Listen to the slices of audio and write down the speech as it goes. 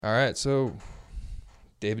All right, so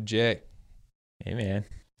David J, Hey man,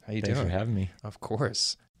 how you thanks doing? for having me. Of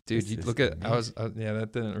course, dude. This You is look at amazing. yeah,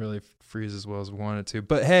 that didn't really freeze as well as we wanted to.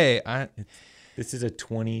 But hey, I This is a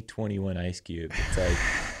 2021 ice cube. It's like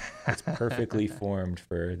it's perfectly formed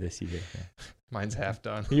for this year. mine's half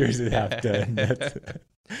done. Yours is half done.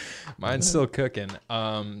 Mine's still cooking.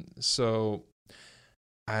 So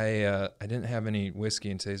I didn't have any whiskey,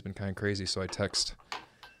 and today's been kind of crazy. So I text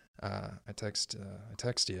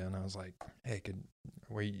you, and I was like, hey,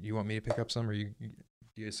 you want me to pick up some, or you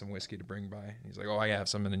have some whiskey to bring by? And he's like, oh, I have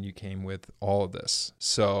some, and then you came with all of this.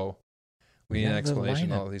 So we need an have the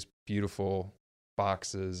explanation of lineup. all these beautiful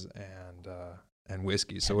boxes and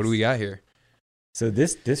whiskey. So what do we got here? So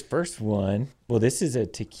this first one, well, this is a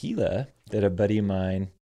tequila that a buddy of mine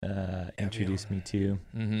introduced me to,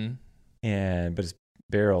 Mm-hmm. but it's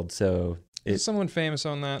barreled, so Is someone famous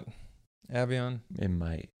on that? Avion? it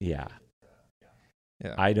might, yeah.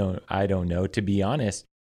 Yeah. I don't know. To be honest,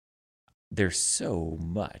 there's so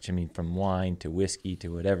much. I mean, from wine to whiskey to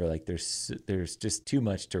whatever. Like there's just too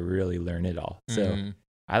much to really learn it all. So Mhm.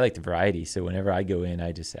 I like the variety. So whenever I go in,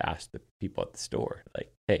 I just ask the people at the store,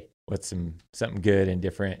 like, "Hey, what's something good and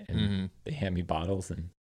different?" And Mhm. they hand me bottles, and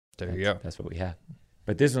There you go. that's what we have.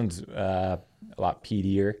 But this one's a lot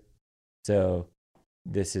peatier. So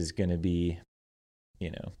this is gonna be,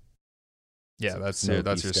 Yeah, some that's smoky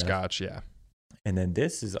your stuff. Scotch. Yeah. And then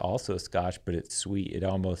this is also Scotch, but it's sweet. It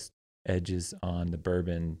almost edges on the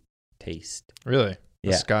bourbon taste. Really?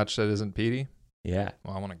 The Yeah. Scotch that isn't peaty? Yeah.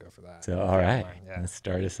 Well, I want to go for that. So, all right. Yeah. Let's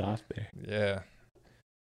start us off there. Yeah.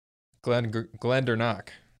 Glendronach,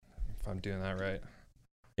 if I'm doing that right.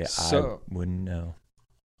 Yeah, So- I wouldn't know.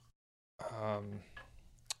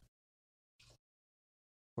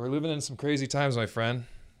 We're living in some crazy times, my friend,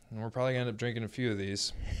 and we're probably gonna end up drinking a few of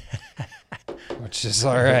these, which is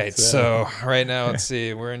all right. So right now, let's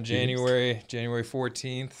see. We're in January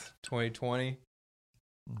 14th, 2020.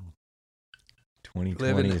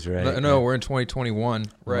 2020 is right. No, we're in 2021.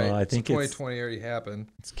 Right. Well, I think so it's- 2020 already happened.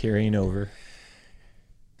 It's carrying over.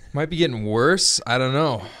 Might be getting worse. I don't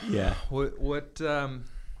know. Yeah. What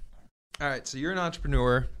all right, so you're an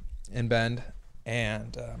entrepreneur in Bend,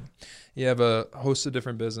 and you have a host of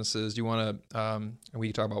different businesses. You want to we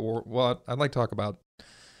can talk about, well, I'd like to talk about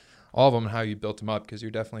all of them and how you built them up, because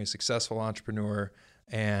you're definitely a successful entrepreneur.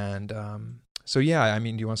 And so yeah, I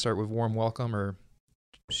mean, do you want to start with Warm Welcome, or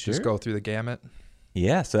Sure. just go through the gamut?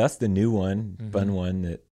 Yeah, so that's the new one, Mhm. fun one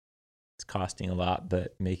that it's costing a lot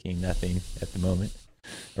but making nothing at the moment,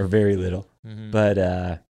 or very little. Mm-hmm.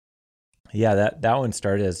 But yeah, that one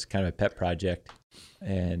started as kind of a pet project,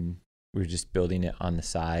 and we were just building it on the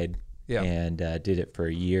side. Yeah. And did it for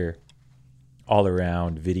a year, all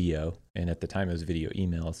around video. And at the time, it was video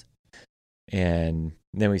emails. And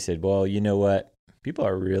then we said, well, you know what? People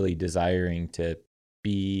are really desiring to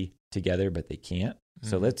be together, but they can't.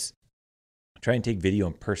 So Mhm. let's try and take video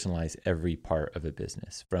and personalize every part of a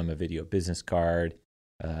business, from a video business card,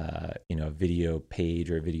 a video page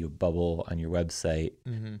or a video bubble on your website,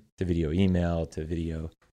 Mm-hmm. to video email, to video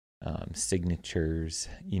signatures,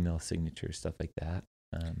 email signatures, stuff like that.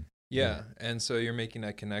 Yeah, and so you're making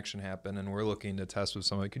that connection happen, and we're looking to test with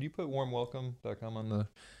somebody. Could you put warmwelcome.com on the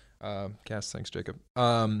cast? Thanks, Jacob.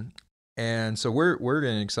 And so we're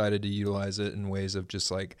getting excited to utilize it in ways of just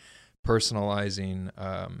like personalizing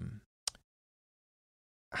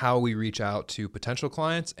how we reach out to potential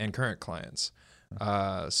clients and current clients.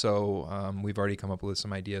 So we've already come up with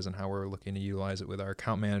some ideas on how we're looking to utilize it with our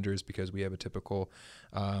account managers, because we have a typical,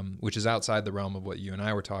 which is outside the realm of what you and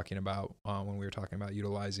I were talking about when we were talking about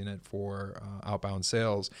utilizing it for outbound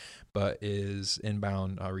sales, but is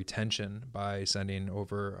inbound retention by sending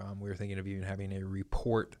over. We were thinking of even having a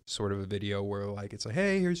report sort of a video where like it's like,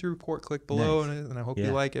 hey, here's your report, click below, Nice. and I hope Yeah.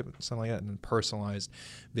 you like it, something like that, and personalized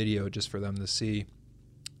video just for them to see.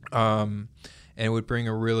 And it would bring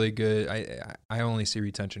a really good, I only see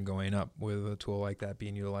retention going up with a tool like that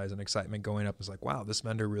being utilized, and excitement going up. It's like, wow, this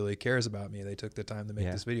vendor really cares about me. They took the time to make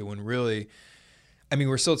Yeah. this video, when really, I mean,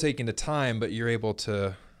 we're still taking the time, but you're able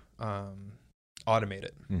to automate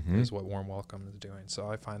it, Mhm. is what Warm Welcome is doing. So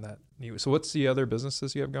I find that neat. So what's the other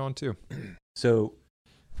businesses you have going too? So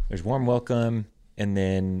there's Warm Welcome, and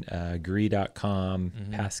then Agree.com,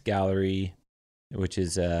 Mhm. Pass Gallery, which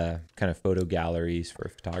is kind of photo galleries for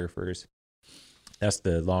photographers. That's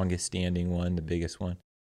the longest standing one, the biggest one.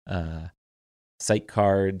 Site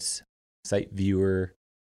Cards, Site Viewer,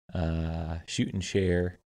 Shoot and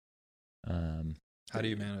Share. How do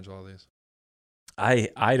you manage all these?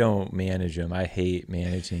 I don't manage them. I hate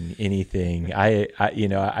managing anything.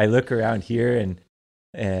 I look around here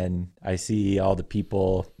and I see all the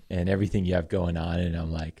people and everything you have going on. And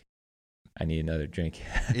I'm like, I need another drink.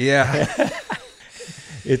 Yeah.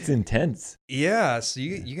 It's intense. Yeah. So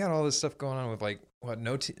you got all this stuff going on with like what,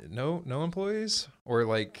 no employees, or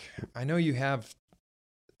like, I know you have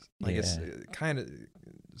like it's kind of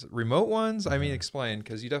remote ones. I mean, explain,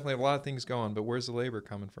 because you definitely have a lot of things going, but where's the labor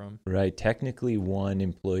coming from? Right. Technically one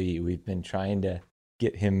employee. We've been trying to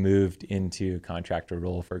get him moved into a contractor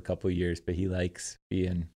role for a couple of years, but he likes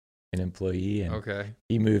being an employee. And Okay.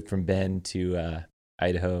 he moved from Bend to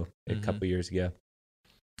Idaho a couple of years ago.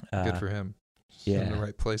 Good for him. Yeah. In the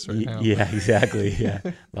right place right now. Yeah, exactly. Yeah.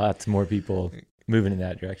 Lots more people moving in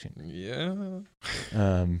that direction. Yeah.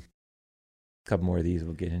 A couple more of these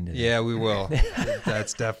we'll get into. Yeah, we will.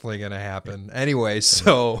 That's definitely going to happen. Anyway,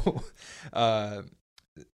 so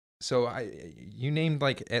you named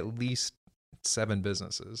like at least 7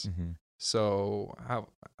 businesses. Mm-hmm. So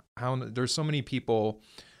how there's so many people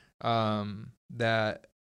that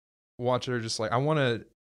watch it are just like, I want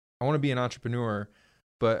to be an entrepreneur,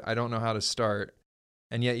 but I don't know how to start.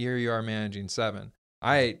 And yet here you are managing 7.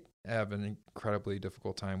 I have an incredibly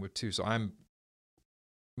difficult time with 2. So I'm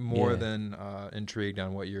more than intrigued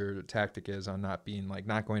on what your tactic is on not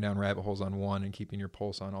going down rabbit holes on one and keeping your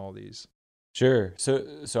pulse on all these. Sure.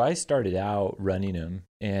 So I started out running them,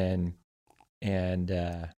 and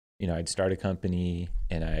I'd start a company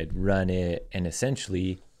and I'd run it, and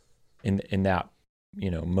essentially in that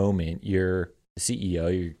moment, you're the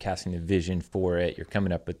CEO, you're casting a vision for it, you're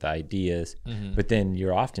coming up with the ideas, but then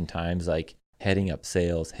you're oftentimes like heading up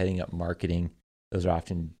sales, heading up marketing. Those are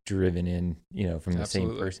often driven in, from the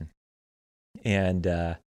same person. And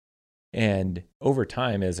over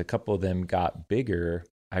time, as a couple of them got bigger,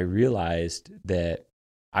 I realized that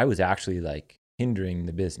I was actually like hindering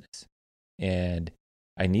the business, and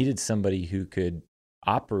I needed somebody who could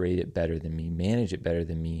operate it better than me, manage it better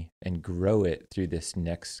than me, and grow it through this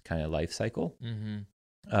next kind of life cycle.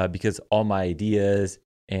 Because all my ideas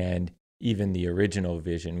and even the original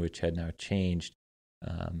vision, which had now changed,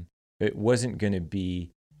 it wasn't going to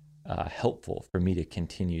be helpful for me to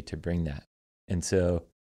continue to bring that. And so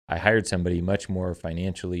I hired somebody much more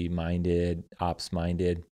financially minded, ops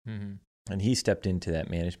minded, and he stepped into that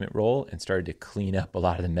management role and started to clean up a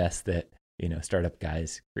lot of the mess that startup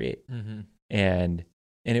guys create.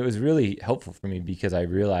 And it was really helpful for me because I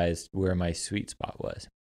realized where my sweet spot was,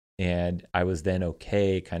 and I was then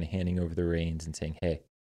okay kind of handing over the reins and saying, hey,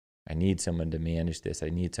 I need someone to manage this. I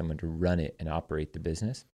need someone to run it and operate the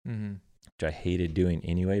business, which I hated doing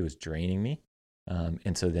anyway. It was draining me.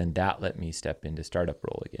 And so then that let me step into startup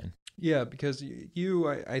role again. Yeah, because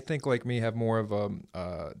I think like me, have more of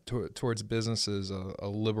a towards businesses a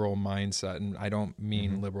liberal mindset, and I don't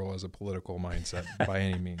mean liberal as a political mindset by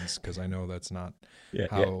any means, because I know that's not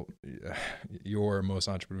how your most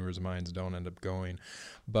entrepreneurs' minds don't end up going.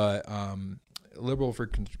 But liberal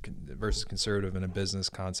versus conservative in a business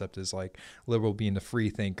concept is like liberal being the free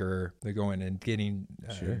thinker. They're going and getting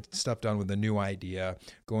stuff done with a new idea,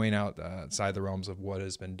 going outside the realms of what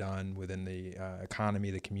has been done within the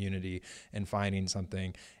economy, the community, and finding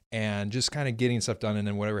something and just kind of getting stuff done. And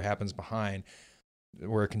then whatever happens behind,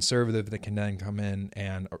 we're a conservative that can then come in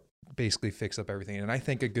and basically fix up everything. And I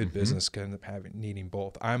think a good business can end up needing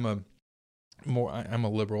both. I'm a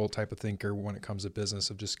liberal type of thinker when it comes to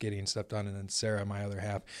business, of just getting stuff done. And then Sarah, my other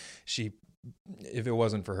half, if it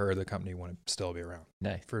wasn't for her, the company wouldn't still be around.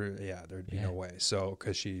 Nice. There'd be no way. So,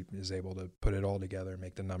 because she is able to put it all together,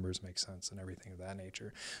 make the numbers make sense and everything of that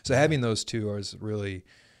nature. So having those two is really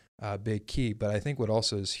a big key. But I think what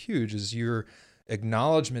also is huge is your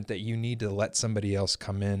acknowledgement that you need to let somebody else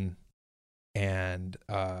come in and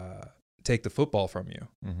take the football from you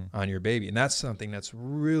on your baby. And that's something that's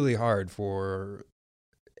really hard for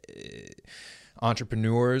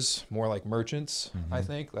entrepreneurs, more like merchants, I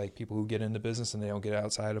think, like people who get into business and they don't get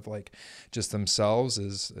outside of like just themselves,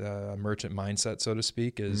 is a merchant mindset, so to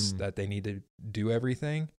speak, is that they need to do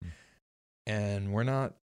everything. And we're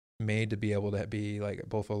not made to be able to be like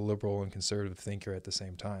both a liberal and conservative thinker at the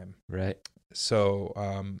same time. Right. So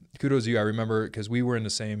kudos to you. I remember, because we were in the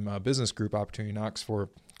same business group, Opportunity Knocks, for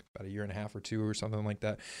about 1.5 years or 2 or something like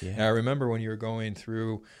that. Yeah. And I remember when you were going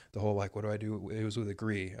through the whole, like, what do I do? It was with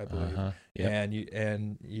Agree, I believe. Yep.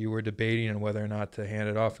 And you were debating on whether or not to hand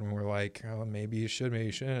it off, and we're like, oh, maybe you should, maybe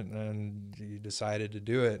you shouldn't. And you decided to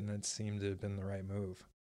do it, and it seemed to have been the right move.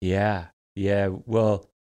 Yeah. Well,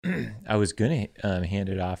 I was going to hand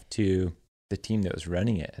it off to the team that was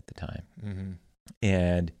running it at the time.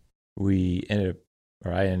 And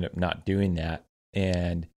I ended up not doing that,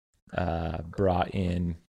 and brought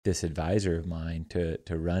in this advisor of mine to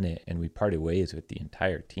run it, and we parted ways with the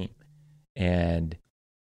entire team. And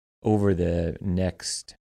over the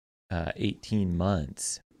next 18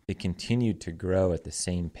 months, it continued to grow at the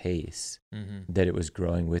same pace that it was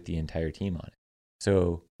growing with the entire team on it.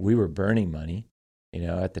 So we were burning money.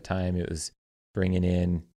 At the time it was bringing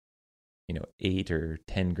in, 8 or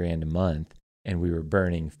 10 grand a month, and we were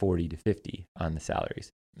burning 40 to 50 on the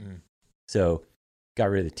salaries. So got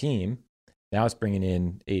rid of the team. Now it's bringing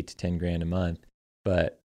in 8 to 10 grand a month,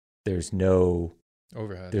 but there's no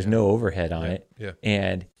overhead. There's no overhead on it,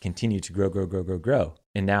 and continue to grow.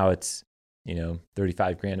 And now it's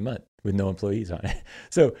 35 grand a month with no employees on it.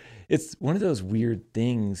 So it's one of those weird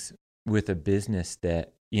things with a business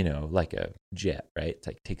that, like a jet, right? It's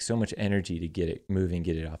like takes so much energy to get it moving,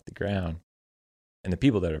 get it off the ground. And the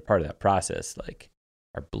people that are part of that process, like,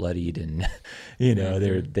 are bloodied and,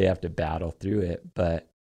 they have to battle through it. But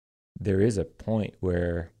there is a point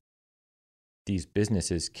where these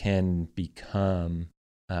businesses can become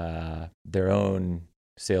their own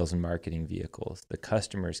sales and marketing vehicles. The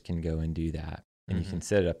customers can go and do that. And you can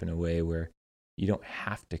set it up in a way where you don't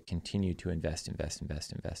have to continue to invest. And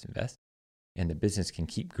the business can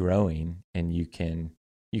keep growing, and you can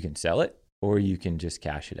sell it, or you can just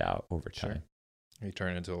cash it out over time. You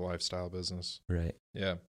turn it into a lifestyle business. Right.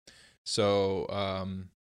 Yeah. So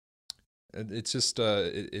it's just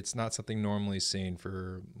it's not something normally seen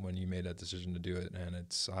for when you made that decision to do it, and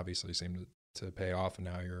it's obviously seemed to pay off, and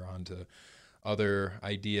now you're on to other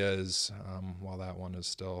ideas while that one is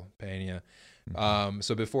still paying you.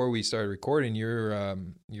 So before we started recording, you're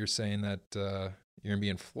saying that you're gonna be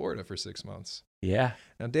in Florida for 6 months. Yeah.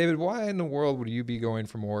 Now, David, why in the world would you be going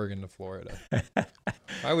from Oregon to Florida?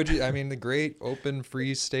 Why would you? I mean, the great open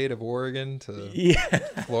free state of Oregon to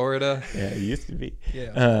Florida. Yeah, it used to be.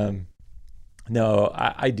 Yeah. No,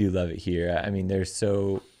 I do love it here. I mean, there's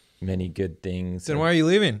so many good things. Then why are you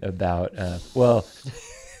leaving? About well,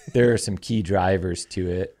 there are some key drivers to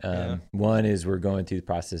it. One is we're going through the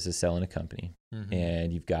process of selling a company,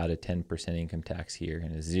 and you've got a 10% income tax here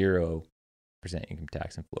and a 0% income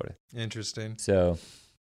tax in Florida. Interesting. So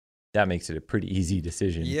that makes it a pretty easy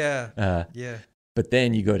decision. Yeah. But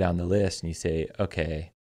then you go down the list and you say,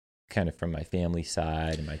 okay, kind of from my family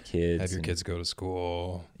side and my kids. Have your kids go to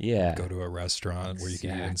school. Yeah. Go to a restaurant where you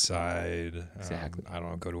can eat inside. Exactly. I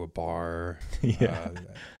don't know, go to a bar.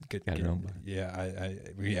 Got your own bar.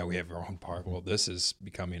 We have our own bar. Well, this is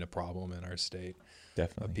becoming a problem in our state.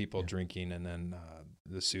 Definitely. Of people drinking, and then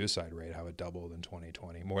the suicide rate, how it doubled in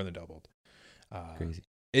 2020, more than doubled. Crazy.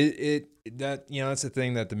 That's the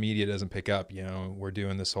thing that the media doesn't pick up. We're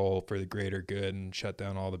doing this whole for the greater good and shut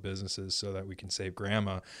down all the businesses so that we can save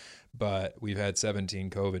grandma. But we've had 17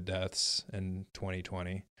 COVID deaths in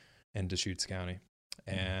 2020 in Deschutes County,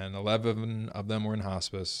 and 11 of them were in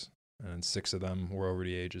hospice, and 6 of them were over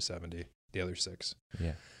the age of 70. The other 6.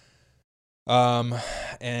 Yeah.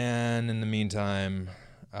 And in the meantime,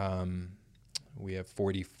 we have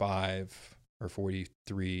 45 or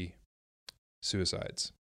 43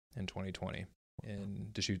 suicides in 2020 in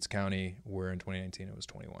Deschutes County, where in 2019 it was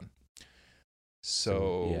 21.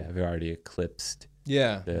 So we've already eclipsed.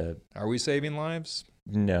 Yeah. Are we saving lives?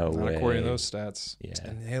 No Not way. according to those stats. Yeah.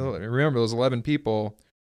 And hey, look, remember those 11 people,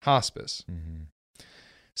 hospice. Mm-hmm.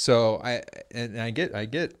 So I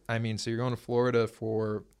get. I mean, so you're going to Florida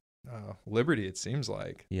for liberty. It seems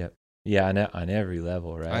like. Yep. Yeah, on every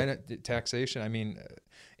level, right? Taxation. I mean,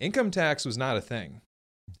 income tax was not a thing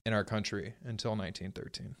in our country until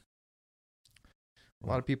 1913. A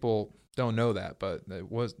lot of people don't know that, but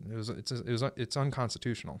it's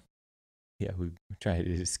unconstitutional. Yeah, we tried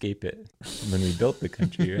to escape it when we built the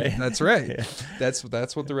country, right? That's right. Yeah.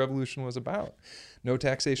 That's what the revolution was about. No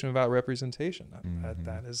taxation without representation.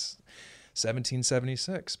 That is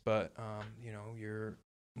 1776. But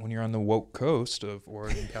when you're on the woke coast of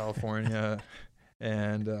Oregon, California,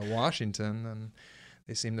 and Washington, then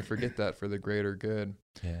they seem to forget that for the greater good.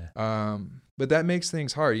 Yeah. But that makes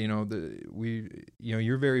things hard.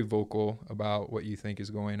 You're very vocal about what you think is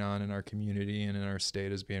going on in our community and in our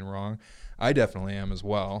state as being wrong. I definitely am as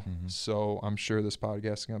well. Mm-hmm. So I'm sure this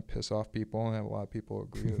podcast is going to piss off people, and have a lot of people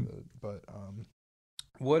agree with it. But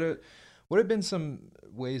what have been some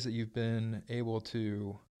ways that you've been able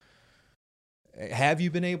to? Have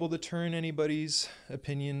you been able to turn anybody's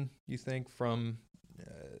opinion, you think, from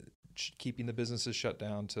keeping the businesses shut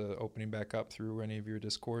down to opening back up through any of your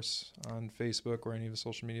discourse on Facebook or any of the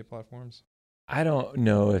social media platforms? I don't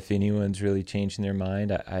know if anyone's really changing their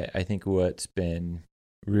mind. I think what's been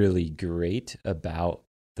really great about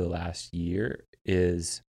the last year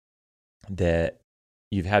is that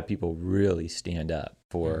you've had people really stand up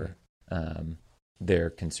for their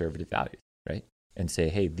conservative values, right? And say,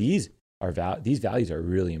 hey, these values are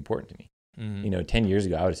really important to me. Mm-hmm. 10 years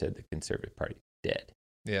ago, I would have said the Conservative Party dead.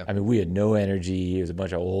 Yeah. I mean, we had no energy. It was a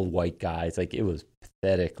bunch of old white guys. Like, it was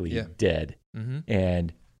pathetically dead. Mm-hmm.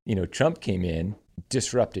 And, Trump came in,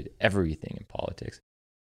 disrupted everything in politics.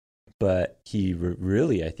 But he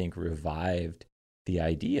really, I think, revived the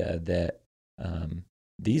idea that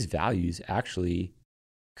these values actually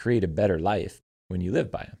create a better life when you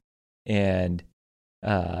live by them. And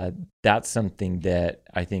that's something that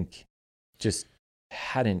I think just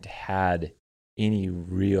hadn't had any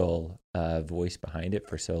real voice behind it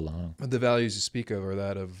for so long. The values you speak of are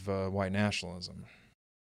that of white nationalism.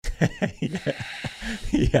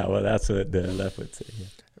 Yeah, well, that's what the left would say. Yeah.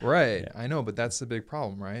 Right. Yeah. I know, but that's the big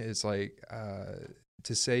problem, right? It's like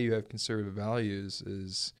to say you have conservative values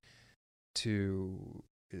is to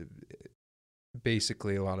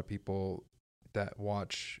basically a lot of people that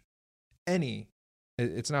watch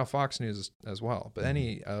it's now Fox News as well, but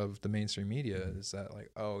any of the mainstream media is that like,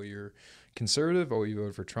 oh, you're conservative, oh, you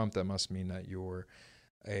voted for Trump, that must mean that you're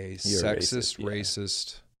a sexist,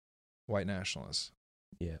 racist white nationalist.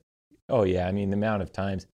 Yeah. Oh, yeah. I mean, the amount of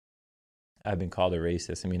times I've been called a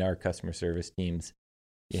racist. I mean, our customer service teams,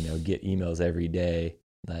 get emails every day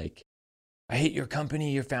like, I hate your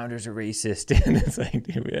company, your founders are racist. And it's like,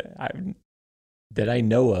 that I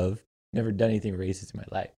know of, never done anything racist in my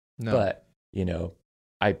life. No. But,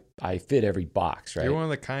 I fit every box, right? You're one of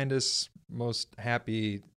the kindest, most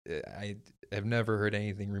happy. I have never heard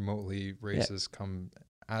anything remotely racist come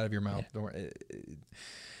out of your mouth. Yeah.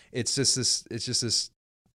 It's just this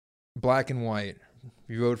black and white. If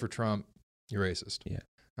you vote for Trump, you're racist. Yeah.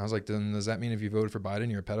 I was like, then does that mean if you voted for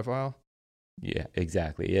Biden, you're a pedophile? Yeah,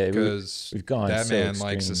 exactly. Yeah, because we've gone that so man extreme.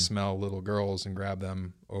 likes to smell little girls and grab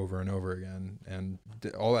them over and over again, and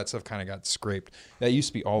all that stuff kind of got scraped. That used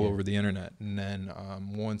to be all over the internet, and then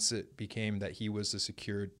once it became that he was the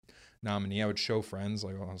secured nominee, I would show friends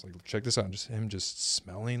like, I was like, check this out, just him just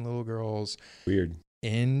smelling little girls, weird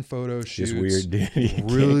in photo shoots, just weird,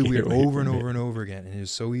 dude. Really weird, over and over and over again, and it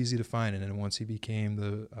was so easy to find. And then once he became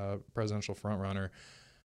the presidential frontrunner.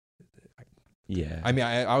 Yeah. I mean,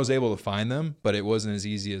 I was able to find them, but it wasn't as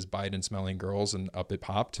easy as Biden smelling girls and up it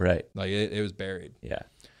popped. Right. Like it was buried. Yeah.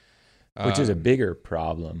 Which is a bigger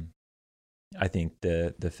problem. I think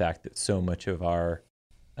the fact that so much of our,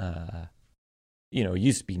 it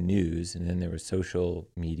used to be news and then there was social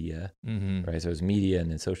media, right? So it was media and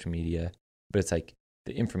then social media, but it's like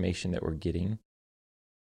the information that we're getting,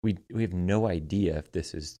 we have no idea if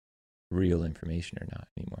this is real information or not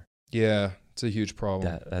anymore. Yeah. It's a huge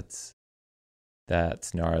problem.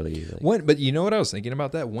 That's gnarly. Like, but you know what I was thinking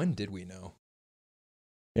about that? When did we know?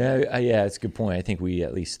 Yeah, it's a good point. I think we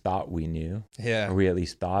at least thought we knew. Yeah. Or we at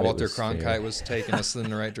least thought Walter it was Cronkite fair. was taking us in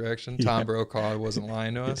the right direction. Yeah. Tom Brokaw wasn't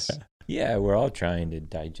lying to us. Yeah, we're all trying to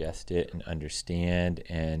digest it and understand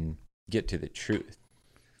and get to the truth.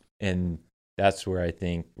 And that's where I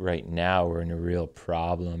think right now we're in a real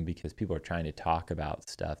problem because people are trying to talk about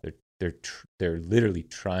stuff. They're literally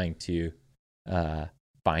trying to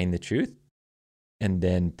find the truth. And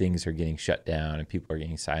then things are getting shut down and people are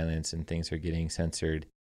getting silenced and things are getting censored.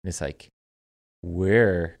 And it's like,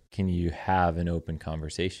 where can you have an open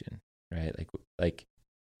conversation, right? Like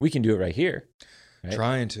we can do it right here. Right?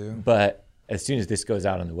 Trying to. But as soon as this goes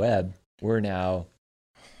out on the web, we're going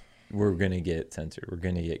to get censored. We're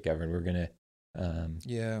going to get governed. We're going to,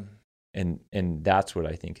 yeah. And that's what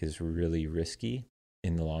I think is really risky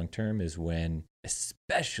in the long term is when,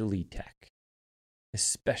 especially tech.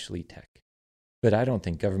 But I don't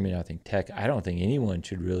think government, I don't think tech, I don't think anyone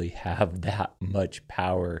should really have that much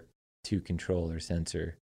power to control or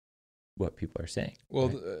censor what people are saying. Well,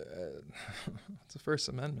 right? the First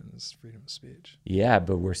Amendment is freedom of speech. Yeah,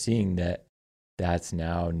 but we're seeing that's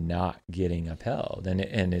now not getting upheld.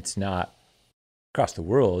 And it's not, across the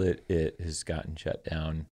world, it has gotten shut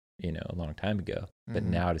down, a long time ago. But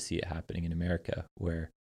now to see it happening in America where,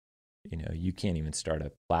 you can't even start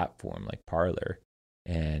a platform like Parler.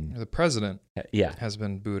 And the president has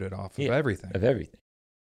been booted off of everything.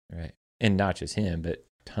 Right. And not just him, but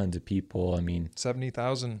tons of people. I mean,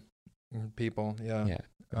 70,000 people. Yeah.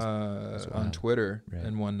 On Twitter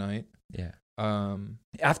in one night. Yeah.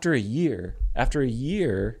 After a year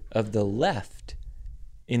of the left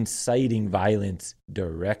inciting violence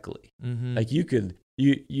directly, like you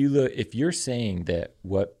look, if you're saying that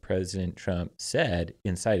what President Trump said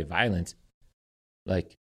incited violence,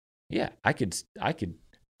 like, yeah, I could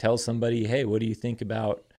tell somebody, hey, what do you think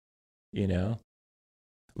about,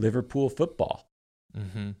 Liverpool football?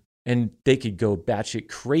 And they could go batshit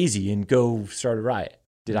crazy and go start a riot.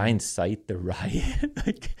 Did I incite the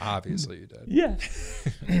riot? Obviously you did. Yeah.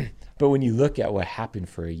 But when you look at what happened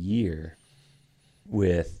for a year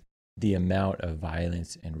with the amount of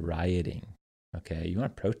violence and rioting Okay, you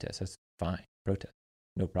want to protest? That's fine. Protest,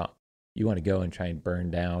 no problem. You want to go and try and burn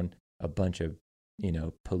down a bunch of,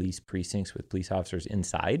 police precincts with police officers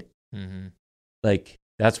inside? Mm-hmm. Like,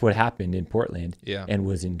 that's what happened in Portland, Yeah. and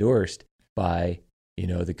was endorsed by,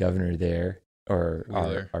 the governor there, or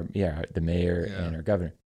the mayor and our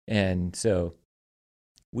governor. And so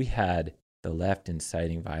we had the left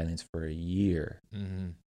inciting violence for a year.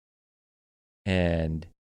 Mm-hmm. And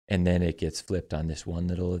then it gets flipped on this one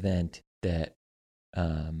little event that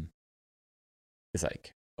is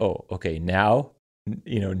like, oh, okay, now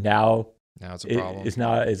it's a problem.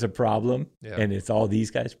 It's a problem, Yeah. and it's all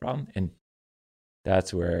these guys' problem, and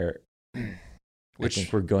that's where I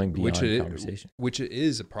think we're going beyond conversation. Which it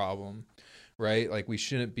is a problem, right? Like, we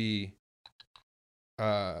shouldn't be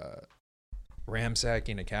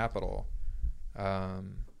ransacking a Capitol,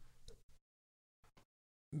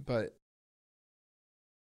 but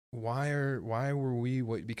why were we?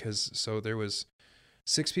 Because so there was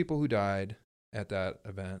 6 people who died at that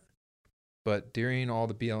event, but during all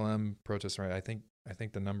the BLM protests, right? I think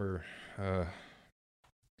the number a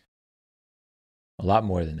lot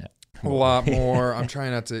more than that. A lot more. I'm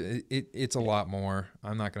trying not to. It's a lot more.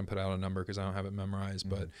 I'm not going to put out a number because I don't have it memorized,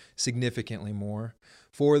 but significantly more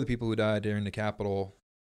for the people who died during the Capitol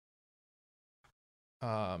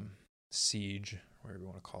siege, whatever you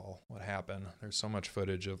want to call what happened. There's so much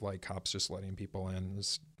footage of like cops just letting people in.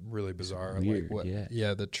 It's really bizarre. It's weird, like what?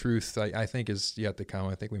 Yeah. The truth I think is yet to come.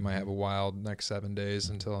 I think we might have a wild next 7 days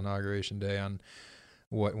until Inauguration Day on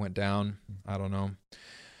what went down. I don't know.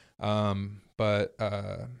 But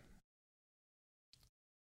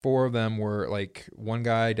 4 of them were like, one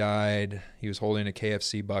guy died. He was holding a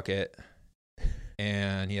KFC bucket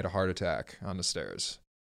and he had a heart attack on the stairs.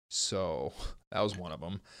 So that was one of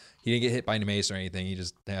them. He didn't get hit by any mace or anything. He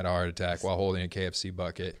just had a heart attack while holding a KFC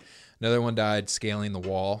bucket. Another one died scaling the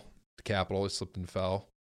wall, the Capitol. He slipped and fell.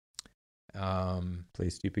 Play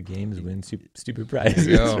stupid games, win stupid prizes.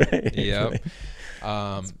 Right? Yep.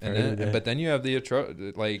 But then you have the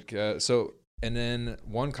and then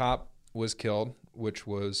one cop was killed, which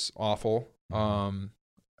was awful. On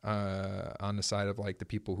the side of like the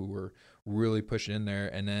people who were really pushing in there,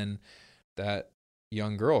 and then that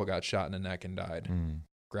young girl got shot in the neck and died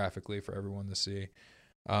graphically for everyone to see.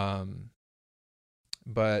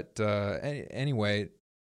 Anyway,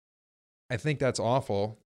 I think that's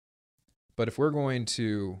awful. But if we're going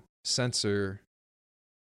to censor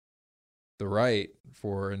the right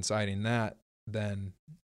for inciting that, then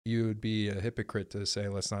you would be a hypocrite to say,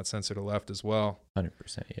 let's not censor the left as well. 100%,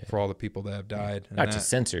 yeah. For all the people that have died. Not to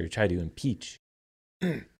censor, try to impeach,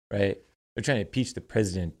 right? They're trying to impeach the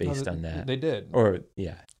president based on that. They did. Or,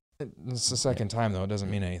 yeah. It's the second time, though. It doesn't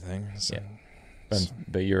mean anything. So. Yeah.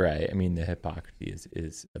 But you're right. I mean, the hypocrisy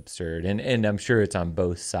is absurd. And I'm sure it's on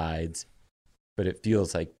both sides. But it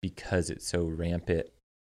feels like because it's so rampant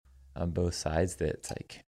on both sides that it's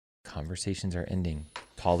like conversations are ending.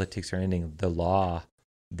 Politics are ending. The law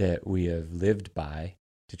that we have lived by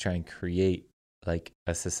to try and create like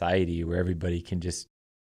a society where everybody can just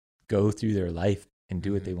go through their life and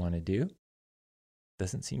do what they want to do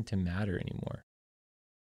doesn't seem to matter anymore.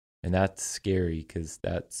 And that's scary because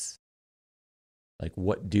that's like,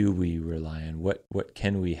 what do we rely on? What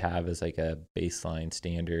can we have as like a baseline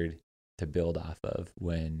standard to build off of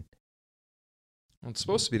when it's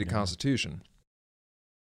supposed to be the Constitution?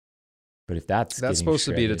 But if that's supposed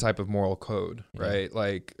to be the type of moral code, right?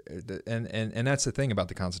 Like, and that's the thing about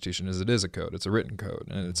the Constitution is it is a code. It's a written code,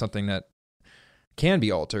 and it's something that can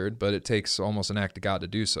be altered, but it takes almost an act of God to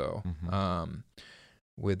do so.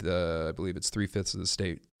 With I believe it's 3/5 of the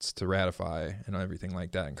states to ratify and everything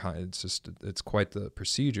like that, and it's quite the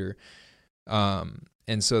procedure. And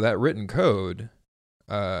so that written code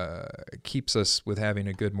keeps us with having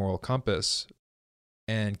a good moral compass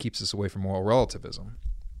and keeps us away from moral relativism.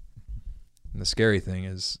 And the scary thing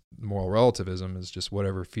is moral relativism is just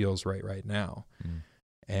whatever feels right now.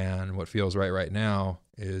 And what feels right now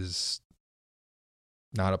is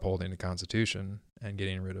not upholding the Constitution and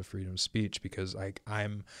getting rid of freedom of speech, because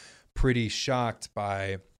I'm pretty shocked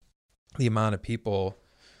by the amount of people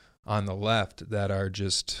on the left that are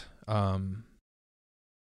just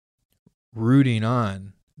rooting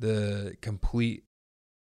on the complete,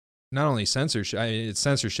 not only censorship, it's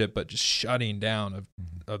censorship, but just shutting down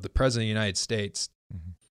of the President of the United States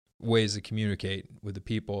ways to communicate with the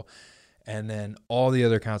people, and then all the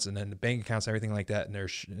other accounts, and then the bank accounts, and everything like that, and they're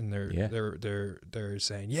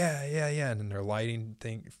saying and then they're lighting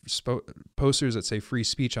posters that say free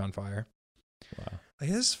speech on fire. Wow,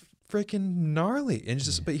 like this is freaking gnarly. And it's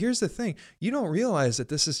just, but here's the thing: you don't realize that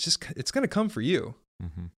this is just, it's going to come for you.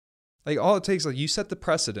 Like all it takes, like you set the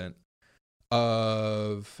precedent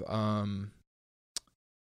of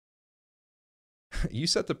you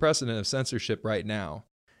set the precedent of censorship right now,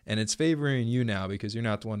 and it's favoring you now because you're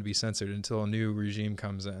not the one to be censored until a new regime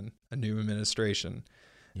comes in, a new administration.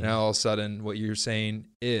 Yeah. Now all of a sudden what you're saying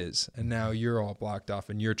is, and now you're all blocked off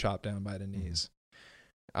and you're chopped down by the knees.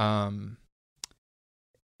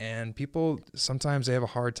 And people sometimes they have a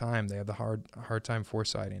hard time. They have the hard time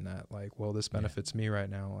foresighting that, like, well, this benefits me right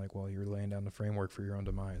now. Like, well, you're laying down the framework for your own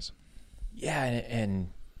demise. Yeah, and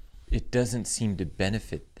it doesn't seem to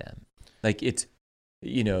benefit them. Like, it's,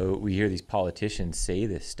 you know, we hear these politicians say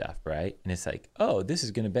this stuff, right? And it's like, oh, this is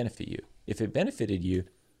going to benefit you. If it benefited you,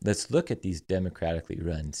 let's look at these democratically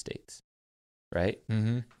run states, right?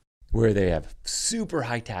 Mm-hmm. Where they have super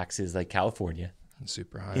high taxes, like California.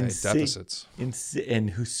 Super high deficits.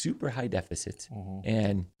 And who's super high deficits. Mm-hmm.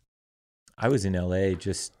 And I was in LA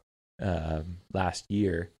just last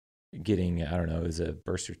year getting, I don't know, it was a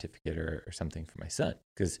birth certificate or something for my son,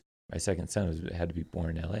 because my second son had to be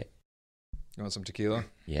born in LA. You want some tequila?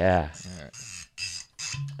 Yeah.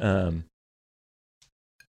 All right.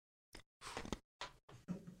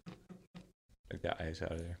 Like that ice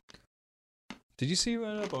out of there. Did you see who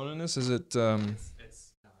ended up owning this? Is it It's not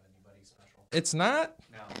anybody special. it's not?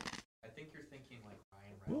 No, I think you're thinking like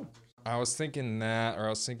Ryan Reynolds or something. I was thinking that, or I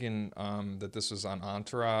was thinking that this was on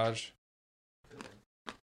Entourage.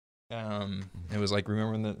 It was like,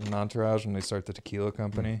 remember in Entourage when they start the tequila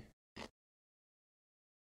company?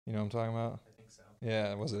 You know what I'm talking about? I think so.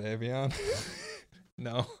 Yeah, was it Avion?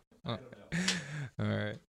 No. I don't know. All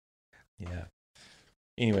right. Yeah.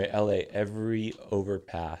 Anyway, LA, every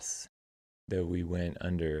overpass that we went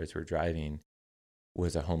under as we're driving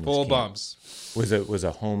was a homeless Full camp. bums. Was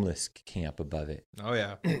a homeless camp above it. Oh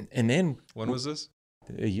yeah. And then When was this?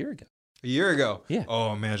 a year ago. A year ago. Yeah.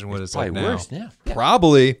 Oh, imagine what it's Probably like now. worse now. Yeah.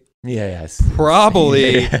 Probably. Yes.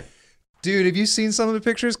 Probably. Yeah. Dude, have you seen some of the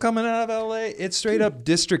pictures coming out of LA? It's straight up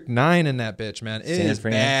District 9 in that bitch, man. It San is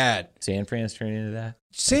Fran. bad. San Fran's turning into that.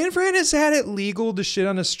 San Fran has had it legal to shit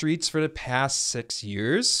on the streets for the past 6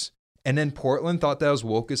 years. And then Portland thought that was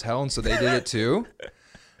woke as hell, and so they did it too.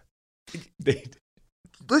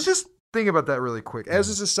 Let's just think about that really quick. As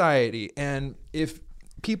a society, and if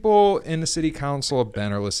people in the city council of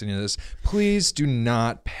Bend are listening to this, please do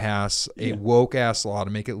not pass a woke ass law to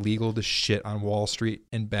make it legal to shit on Wall Street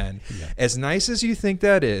in Bend. Yeah. As nice as you think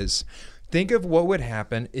that is, think of what would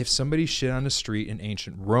happen if somebody shit on the street in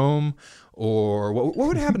ancient Rome, or what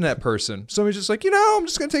would happen to that person? Somebody's just like, I'm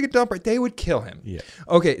just going to take a dump right. They would kill him. Yeah.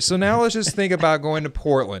 Okay, so now let's just think about going to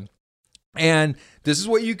Portland. And this is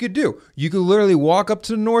what you could do. You could literally walk up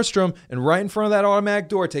to the Nordstrom and right in front of that automatic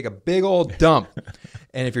door, take a big old dump.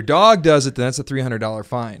 And if your dog does it, then that's a $300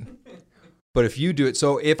 fine. But if you do it,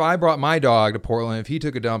 so if I brought my dog to Portland, if he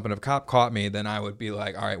took a dump and if a cop caught me, then I would be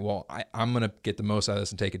like, all right, well, I'm going to get the most out of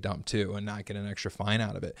this and take a dump too and not get an extra fine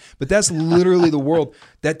out of it. But that's literally the world.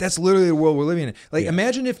 That's literally the world we're living in. Like,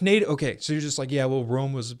 imagine if okay, so you're just like, yeah, well,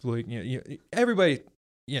 Rome was like, everybody,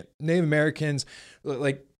 Native Americans,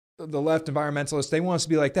 like, the left environmentalists, they want us to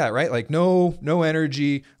be like that, right? Like no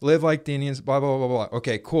energy, live like the Indians, blah, blah, blah, blah, blah.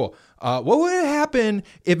 Okay, cool. What would happen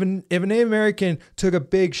if a Native American took a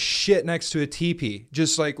big shit next to a teepee,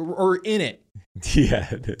 just like, or in it? Yeah.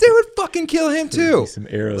 They would fucking kill him too. Some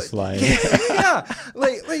arrows flying. Yeah.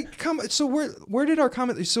 Like, come. So where did our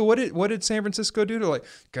comment? So what did San Francisco do to, like,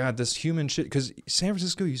 God, this human shit? Because San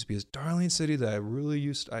Francisco used to be this darling city that I really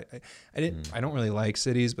used. I don't really like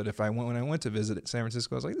cities, but when I went to visit San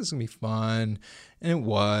Francisco, I was like, this is gonna be fun, and it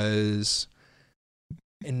was.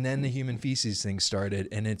 And then the human feces thing started,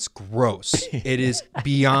 and it's gross. It is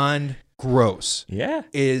beyond gross. Yeah.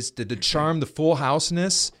 Is the charm, the full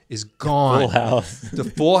houseness is gone. Full house. The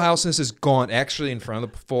full houseness is gone. Actually, in front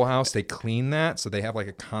of the full house, they clean that, so they have like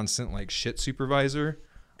a constant like shit supervisor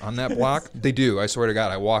on that block. They do. I swear to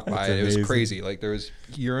God, I walked by it. It was crazy. Like there was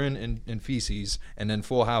urine and feces, and then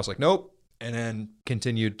full house. Like nope. And then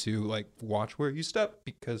continued to like watch where you step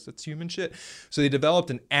because it's human shit. So they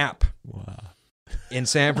developed an app. Wow. In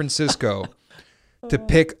San Francisco to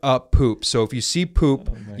pick up poop. So if you see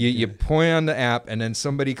poop, you point on the app and then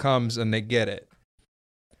somebody comes and they get it.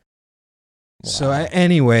 Wow. So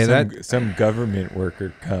anyway, some government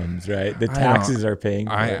worker comes, right? The taxes are paying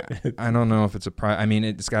for it. I don't know if it's I mean,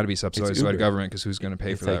 it's got to be subsidized by the government because who's going to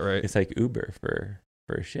pay for that, right? It's like Uber for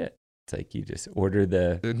shit. It's like you just order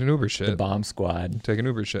the Uber shit. The bomb squad. Take an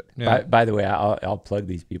Uber shit. Yeah. By the way, I'll plug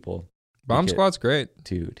these people. Bomb squad's great.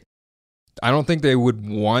 Dude. I don't think they would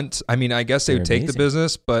want. I mean, I guess they would take the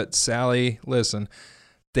business, but Sally, listen,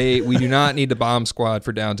 we do not need the bomb squad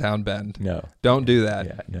for downtown Bend. No, don't do that.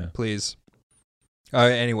 Yeah, no, please.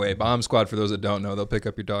 Anyway, bomb squad, for those that don't know, they'll pick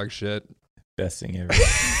up your dog shit. Best thing ever.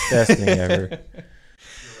 Best thing ever. You're right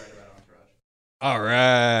about Entourage. All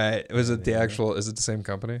right. Was it the Yeah. actual? Is it the same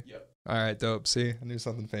company? Yep. All right, dope. See, I knew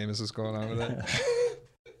something famous was going on with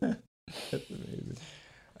it. That's amazing.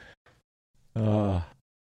 Oh,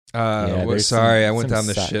 Well, there's sorry, some- I went some down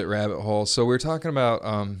the side- shit rabbit hole. So we're talking about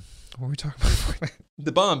what were we talking about?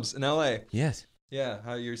 The bums in L.A. yes. Yeah,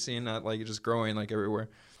 how you're seeing that like just growing like everywhere.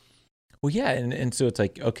 Well, yeah, and so it's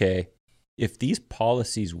like, okay, if these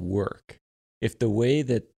policies work, if the way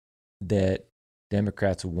that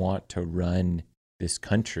Democrats want to run this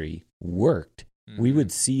country worked, we Mm-hmm.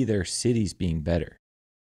 would see their cities being better,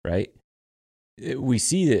 right? We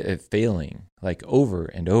see it failing like over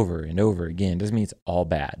and over and over again. Doesn't mean it's all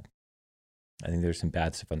bad. I think there's some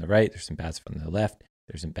bad stuff on the right. There's some bad stuff on the left.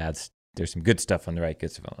 There's some good stuff on the right,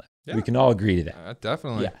 good stuff on the left. Yeah. We can all agree to that.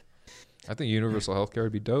 Definitely. Yeah. I think universal healthcare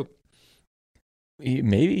would be dope.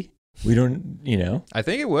 Maybe we don't, I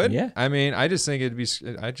think it would. Yeah. I mean, I just think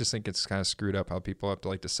it's kind of screwed up how people have to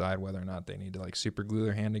like decide whether or not they need to like super glue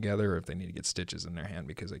their hand together or if they need to get stitches in their hand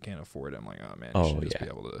because they can't afford it. I'm like, oh man, you Oh, should just yeah. be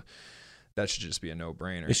able to. That should just be a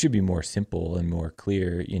no-brainer. It should be more simple and more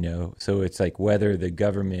clear, So it's like whether the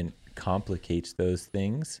government complicates those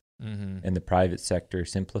things Mm-hmm. and the private sector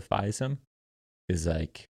simplifies them is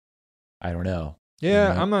like, I don't know.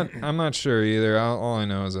 Yeah, Mhm. I'm not sure either. All I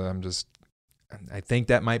know is that I think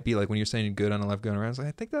that might be like when you're saying good on the left, going around. It's like,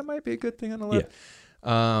 I think that might be a good thing on the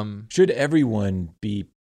left. Should everyone be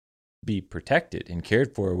protected and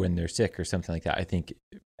cared for when they're sick or something like that? I think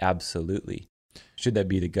absolutely. Should that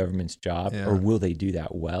be the government's job, Yeah. or will they do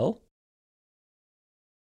that well?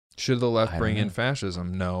 Should the left I bring don't in know.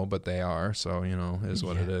 fascism? No, but they are. So is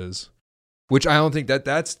what Yeah. it is. Which I don't think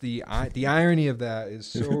that's the irony of that is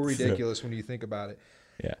so So- ridiculous when you think about it.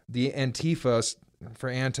 Yeah. The Antifa for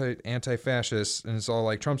anti-fascist, and it's all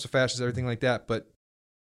like Trump's a fascist, everything like that. But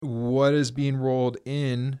what is being rolled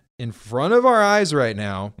in front of our eyes right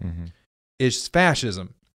now Mm-hmm. is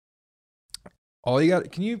fascism. All you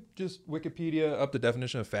got, can you just Wikipedia up the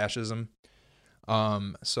definition of fascism?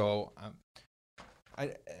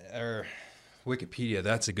 Wikipedia,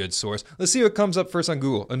 that's a good source. Let's see what comes up first on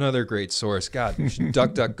Google. Another great source. God,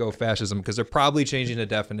 DuckDuckGo fascism, because they're probably changing the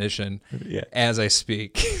definition Yeah, as I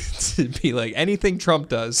speak to be like anything Trump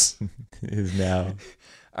does. is now.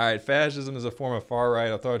 All right, fascism is a form of far-right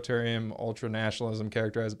authoritarian ultra-nationalism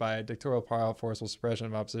characterized by dictatorial power, forceful suppression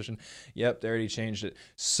of opposition. Yep, they already changed it.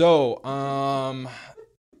 So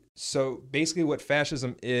basically what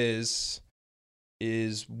fascism is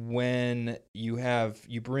when you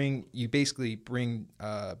basically bring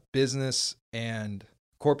business and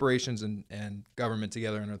corporations and government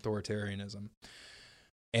together in authoritarianism.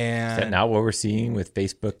 And Is that not what we're seeing with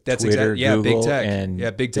Facebook, that's Twitter, exactly Google, big tech. and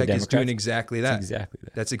Yeah, big the tech is doing Democrats? exactly It's that. exactly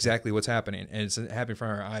that. That's exactly what's happening, and it's happening in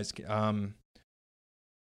front of our eyes.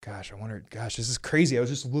 Gosh, this is crazy. I was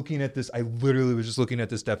just looking at this. I literally was just looking at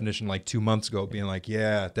this definition like 2 months ago, being like,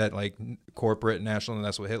 yeah, that like corporate national, and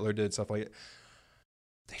that's what Hitler did, stuff like it.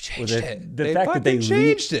 They changed it. The They fact that fucking they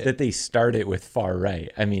changed it. that they started with far right.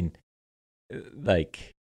 I mean,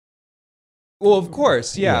 like, Well, of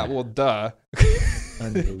course, yeah. Yeah. Well, duh.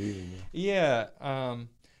 unbelievable. Yeah.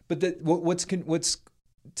 But what's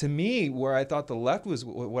to me where I thought the left was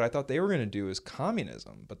what I thought they were going to do is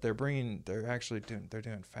communism, but they're doing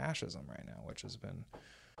fascism right now, which has been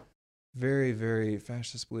very, very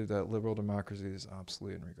fascists believe that liberal democracy is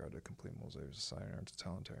obsolete in regard to complete multi society or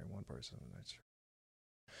totalitarian one person.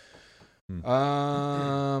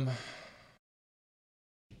 Hmm.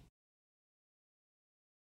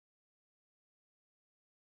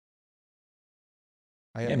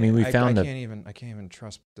 I mean, we found I the- can't even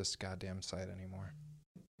trust this goddamn site anymore.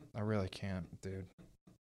 I really can't, dude.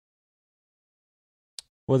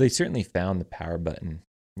 Well, they certainly found the power button.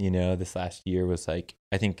 This last year was like,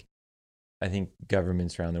 I think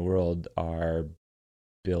governments around the world are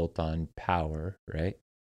built on power, right?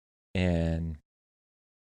 And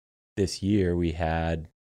this year we had,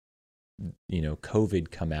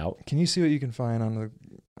 COVID come out. Can you see what you can find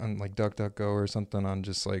on like DuckDuckGo or something on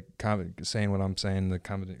just like saying what I'm saying?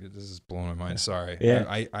 This is blowing my mind. Sorry. Yeah.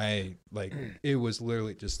 I like it was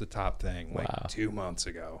literally just the top thing like Wow. 2 months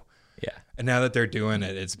ago. Yeah. And now that they're doing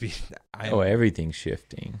it, it's Everything's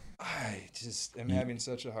shifting. I just am You- having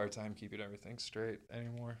such a hard time keeping everything straight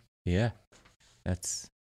anymore. Yeah. That's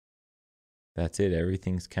it.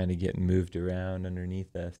 Everything's kind of getting moved around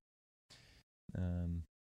underneath us.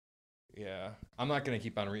 Yeah, I'm not gonna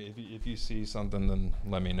keep on reading. If you see something, then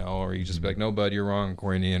let me know, or you just be like, "No, bud, you're wrong,"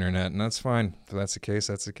 according to the internet, and that's fine. If that's the case,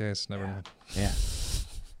 that's the case. Never mind. Yeah.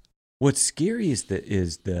 What's scary is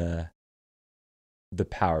the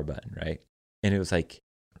power button, right? And it was like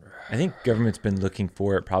I think government's been looking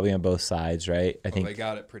for it probably on both sides, right? I think they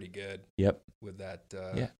got it pretty good. Yep. With that.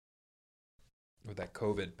 Yeah. With that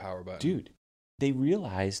COVID power button. Dude, they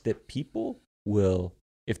realize that people will,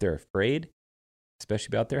 if they're afraid,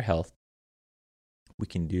 especially about their health, we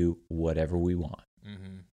can do whatever we want.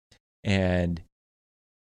 Mm-hmm. And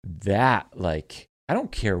that, like, I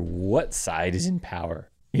don't care what side is in power,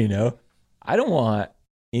 you know? I don't want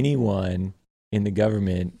anyone in the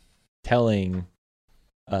government telling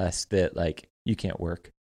us that, like, you can't work.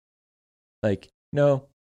 Like, no,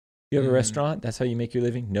 you have a restaurant, that's how you make your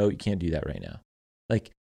living? No, you can't do that right now. Like,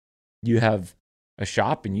 you have a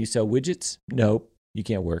shop and you sell widgets? Nope, you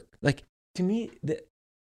can't work. Like, to me,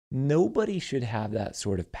 nobody should have that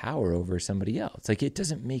sort of power over somebody else. Like, it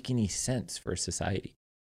doesn't make any sense for society.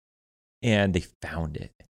 And they found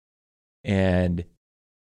it. And,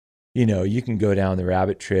 you know, you can go down the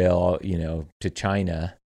rabbit trail, you know, to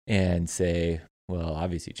China and say, well,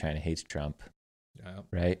 obviously China hates Trump,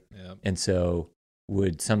 right? Yeah. And so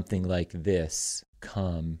would something like this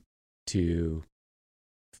come to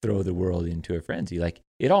throw the world into a frenzy? Like,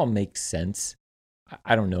 it all makes sense.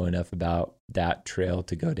 I don't know enough about that trail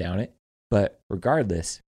to go down it. But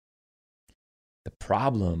regardless, the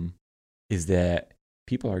problem is that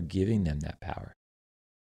people are giving them that power.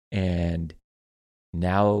 And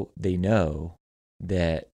now they know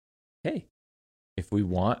that, hey, if we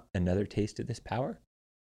want another taste of this power,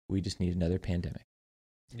 we just need another pandemic.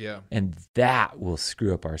 Yeah. And that will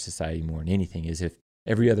screw up our society more than anything, is if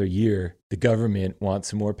every other year the government wants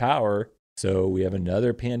some more power. So we have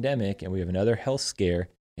another pandemic and we have another health scare.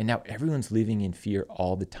 And now everyone's living in fear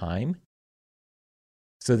all the time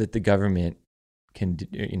so that the government can,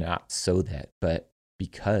 you know, not so that, but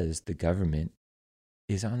because the government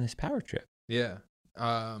is on this power trip. Yeah.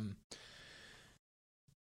 And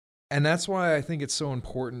that's why I think it's so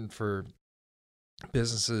important for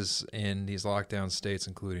businesses in these lockdown states,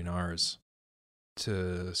 including ours,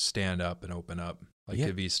 to stand up and open up like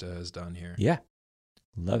Kivista has done here. Yeah.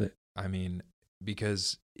 Love it. I mean,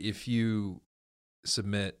 because if you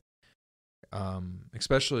submit,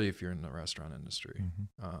 especially if you're in the restaurant industry,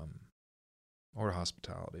 or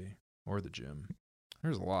hospitality or the gym,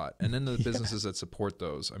 there's a lot. And then the businesses that support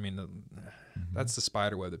those, I mean, that's the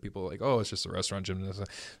spider web that people are like, oh, it's just a restaurant, gym. It's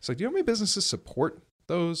like, do you know how many businesses support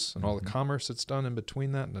those and all the commerce that's done in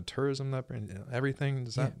between that and the tourism, that everything?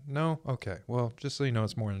 Does that? No? Okay. Well, just so you know,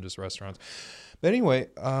 it's more than just restaurants. But anyway,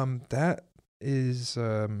 that is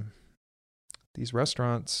these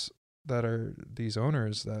restaurants that are these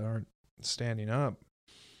owners that aren't standing up.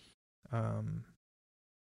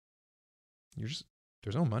 There's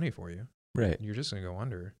no money for you. Right. You're just going to go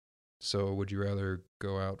under. So would you rather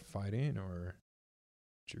go out fighting, or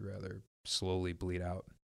would you rather slowly bleed out?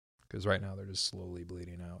 Because right now they're just slowly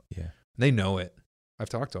bleeding out. Yeah. They know it. I've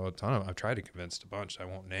talked to a ton of them. I've tried to convince a bunch. I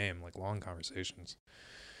won't name, like, long conversations.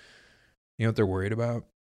 You know what they're worried about?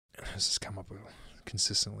 This has come up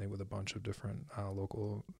consistently with a bunch of different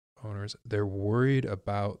local owners. They're worried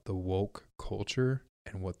about the woke culture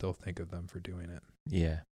and what they'll think of them for doing it.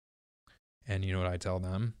 Yeah. And you know what I tell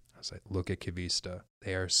them? I was like, look at Kivista.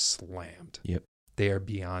 They are slammed. Yep. They are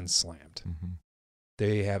beyond slammed.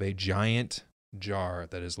 They have a giant jar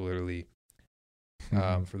that is literally,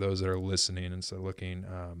 for those that are listening instead of looking,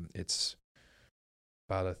 it's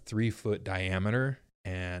about a 3-foot diameter,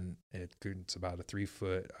 and it's about a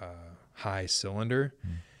 3-foot high cylinder.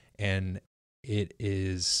 And it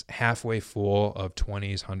is halfway full of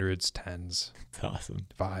 20s, 100s, 10s. That's awesome.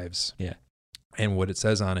 5s. Yeah. And what it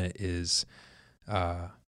says on it is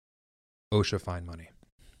OSHA fine money.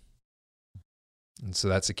 And so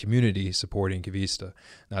that's a community supporting Kivista,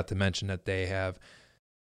 not to mention that they have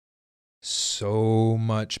so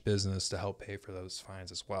much business to help pay for those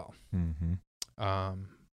fines as well.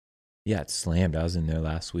 Yeah, it's slammed. I was in there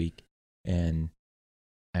last week, and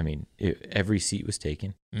I mean, every seat was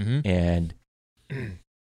taken, and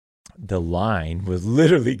the line was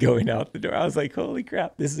literally going out the door. I was like, holy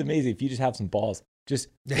crap, this is amazing. If you just have some balls, just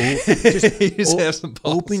have some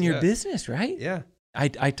balls, open your business, right? Yeah.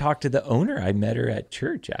 I talked to the owner. I met her at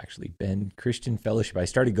church, actually, Ben Christian Fellowship. I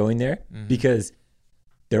started going there because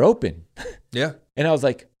they're open. Yeah. And I was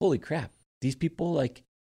like, holy crap, these people, like,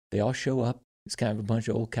 they all show up. It's kind of a bunch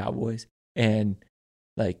of old cowboys. And,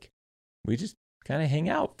 like, we just kind of hang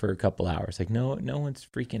out for a couple hours. Like, no one's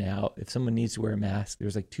freaking out. If someone needs to wear a mask,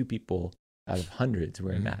 there's like 2 people out of hundreds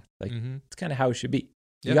wearing masks. Like, it's kind of how it should be.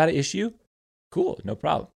 You got an issue? Cool, no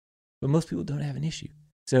problem. But most people don't have an issue.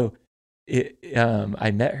 So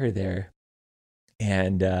I met her there,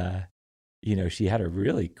 and, you know, she had a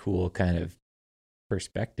really cool kind of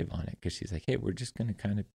perspective on it, because she's like, hey, we're just going to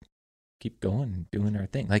kind of keep going and doing our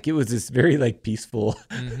thing. Like it was this very like peaceful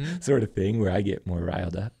Mm-hmm. sort of thing where I get more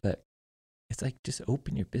riled up, but it's like, just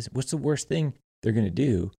open your business. What's the worst thing they're going to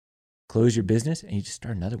do? Close your business and you just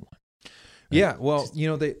start another one. Like, Yeah, well, just- you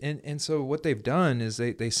know, and so what they've done is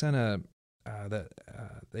they sent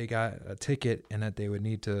they got a ticket and that they would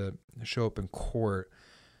need to show up in court.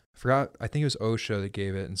 I think it was OSHA that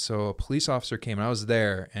gave it, and so a police officer came. And I was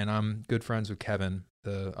there, and I'm good friends with Kevin,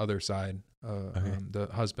 the other side, the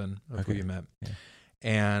husband of who you met, Yeah.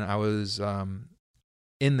 and I was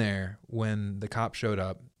in there when the cop showed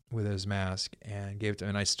up with his mask and gave it to him,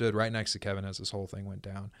 and I stood right next to Kevin as this whole thing went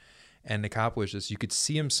down. And the cop was just, you could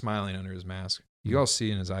see him smiling under his mask. You all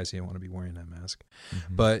see in his eyes he didn't want to be wearing that mask.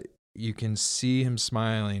 Mhm. But you can see him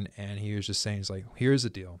smiling, and he was just saying, he's like, here's the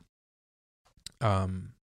deal.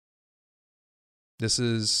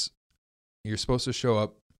 You're supposed to show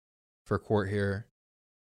up for court here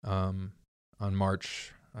on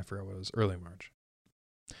March, I forgot what it was, early March.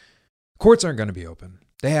 Courts aren't going to be open.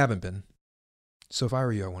 They haven't been. So if I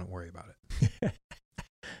were you, I wouldn't worry about it.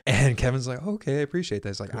 And Kevin's like, okay, I appreciate that.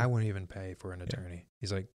 He's like, Cool. I wouldn't even pay for an attorney.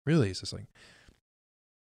 He's like, really? He's just like,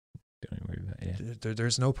 Don't even worry about it. Yeah.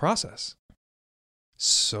 there's no process.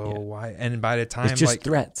 So Yeah. why? And by the time, It's just like,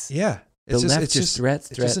 threats. yeah, The left just threats,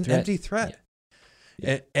 it's just an threat. empty threat.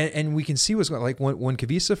 Yeah. And we can see what's going on. Like when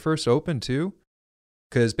Kavisa first opened too,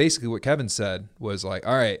 because basically what Kevin said was like,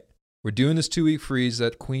 all right, we're doing this 2-week freeze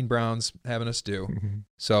that Queen Brown's having us do.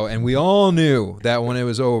 So, and we all knew that when it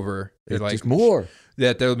was over, they're There's like, just more.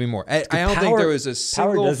 that there would be more. I don't think power- there was a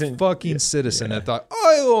single doesn't- fucking yeah. citizen Yeah. that thought,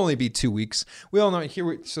 oh, it'll only be 2 weeks. We all know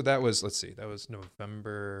here. So that was, let's see, that was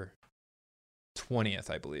November 20th,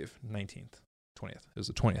 I believe, 19th, 20th. It was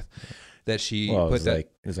the 20th that she Well, put that.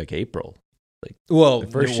 it was like April. Well, the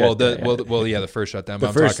first well, shutdown, yeah, the first shutdown. The But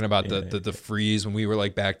I'm first- talking about yeah, the freeze when we were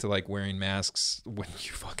like back to like wearing masks when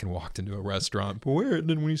you fucking walked into a restaurant. But where? And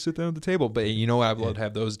then when you sit down at the table. But you know, I'd love to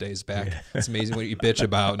have those days back. Yeah. It's amazing what you bitch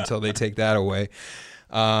about until they take that away.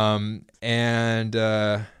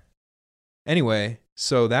 Anyway,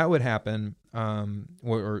 so that would happen. Or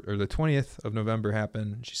the 20th of November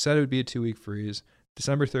happened. She said it would be a 2-week freeze.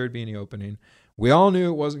 December 3rd being the opening. We all knew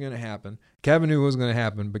it wasn't going to happen. Kevin knew it wasn't going to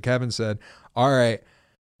happen, but Kevin said, all right,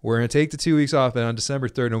 we're going to take the 2 weeks off, and on December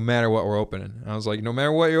 3rd, no matter what, we're opening. And I was like, no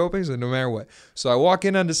matter what you're opening? He said, no matter what. So I walk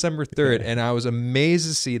in on December 3rd, and I was amazed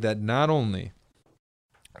to see that not only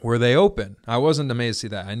were they open, I wasn't amazed to see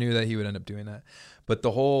that. I knew that he would end up doing that. But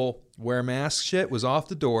the whole wear mask shit was off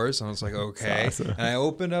the doors. And I was like, okay. That's awesome. And I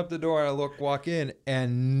opened up the door, and I walk in,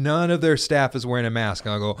 and none of their staff is wearing a mask.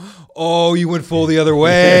 And I go, oh, you went full the other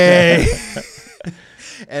way.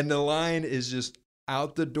 And the line is just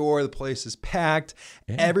out the door. The place is packed.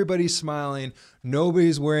 Yeah. Everybody's smiling.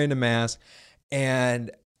 Nobody's wearing a mask.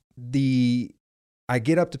 And I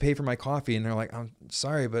get up to pay for my coffee, and they're like, I'm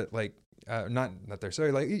sorry, but like, not that they're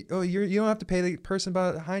sorry. Like, oh, you don't have to pay. The person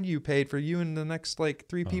behind you paid for you and the next like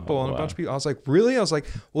 3 people and a wow. bunch of people. I was like, really? I was like,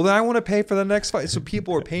 well, then I want to pay for the next 5. So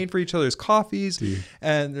people were paying for each other's coffees. Dude.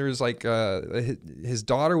 And there was like his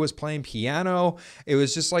daughter was playing piano. It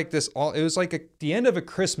was just like this. It was like the end of a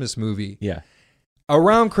Christmas movie. Yeah.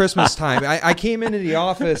 Around Christmas time, I came into the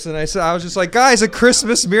office and I was just like, guys, a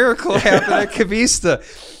Christmas miracle happened at Kavista.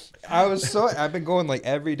 I've been going like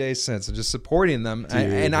every day since and just supporting them. Dude,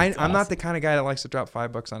 I'm that's not awesome. the kind of guy that likes to drop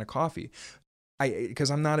 $5 on a coffee. Because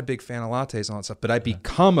I'm not a big fan of lattes and all that stuff, but I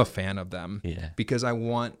become a fan of them Yeah. because I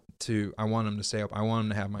want them to stay up. I want them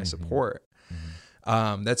to have my Mhm. support.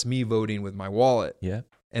 That's me voting with my wallet. Yeah.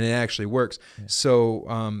 And it actually works. Yeah. So,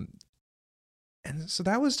 and so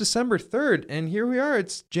that was December 3rd, and here we are.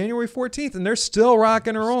 It's January 14th, and they're still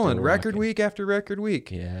rocking and rolling, Still record rocking. week after record week.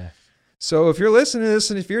 Yeah. So if you're listening to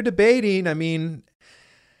this, and if you're debating, I mean,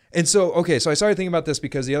 and so okay, so I started thinking about this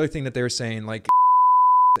because the other thing that they were saying, like,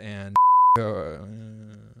 and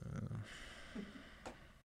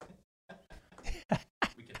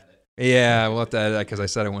We can edit. yeah, we'll have to edit that because I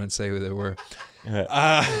said I wouldn't say who they were.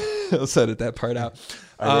 I'll edit that part out.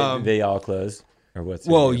 Are they all closed? Or what's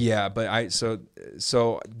their Well, deal? yeah, but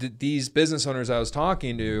these business owners I was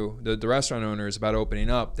talking to, the restaurant owners about opening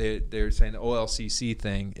up, they're saying the OLCC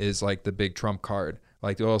thing is like the big trump card.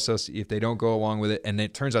 Like the OLCC, if they don't go along with it, and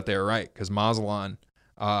it turns out they were right because Mazatlan,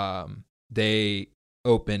 they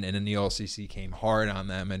opened and then the OLCC came hard on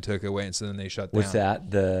them and took it away, and so then they shut What's down.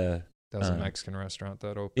 that? That was a Mexican restaurant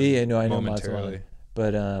that opened. Yeah, no, I know momentarily.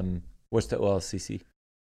 Mazatlan. But what's the OLCC?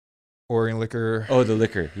 Oregon Liquor. Oh, the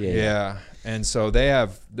liquor. Yeah. Yeah, and so they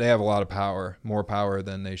have a lot of power, more power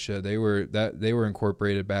than they should. They were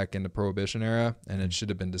incorporated back in the Prohibition era, and it should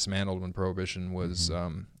have been dismantled when Prohibition was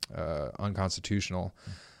unconstitutional.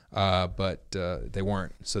 but they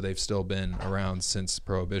weren't. So they've still been around since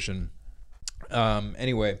Prohibition.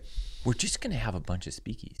 Anyway, we're just gonna have a bunch of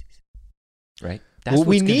speakeasies, right? Well,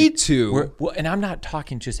 we need to. Well, and I'm not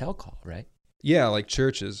talking just alcohol, right? Yeah, like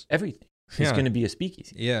churches. Everything is Yeah. going to be a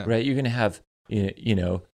speakeasy. Yeah. Right? You're going to have, you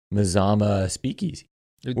know, Mazama speakeasy.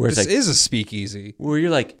 Where it's This like- is a speakeasy. Where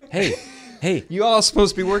you're like, hey, You all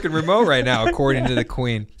supposed to be working remote right now, according to the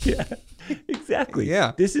Queen. yeah, exactly.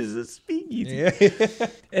 Yeah. This is a speakeasy. Yeah.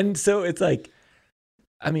 And so it's like,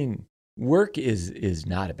 I mean, work is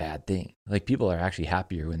not a bad thing. Like people are actually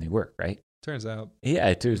happier when they work, right? Turns out. Yeah,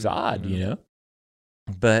 it's odd, you know?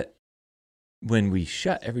 But when we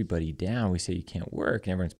shut everybody down, we say you can't work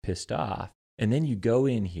and everyone's pissed off. And then you go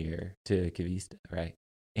in here to Cavista, right?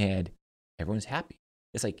 And everyone's happy.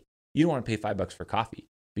 It's like, you don't want to pay $5 for coffee,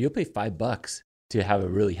 but you'll pay $5 to have a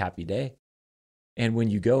really happy day. And when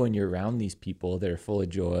you go and you're around these people that are full of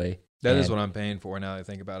joy. That is what I'm paying for now that I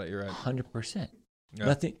think about it. You're right. 100%. Yeah.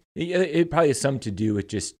 Nothing. It probably has something to do with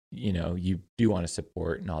just, you know, you do want to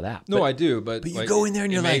support and all that. No, but, I do, but you go in there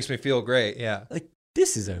and it you're makes like, me feel great. Yeah. like,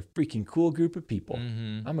 this is a freaking cool group of people.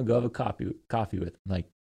 Mm-hmm. I'm gonna go have a coffee with them. Like,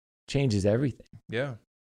 changes everything. Yeah.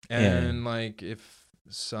 And like if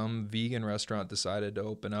some vegan restaurant decided to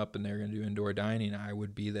open up and they're going to do indoor dining, I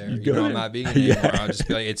would be there. You'd You go know, there. I'm not vegan anymore. Yeah. I'll just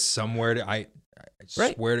be like, it's somewhere to, I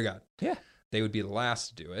Right. swear to God. Yeah. They would be the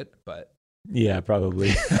last to do it, but. Yeah,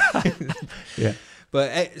 probably. Yeah.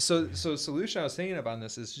 But so solution I was thinking about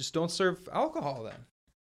this is just don't serve alcohol then.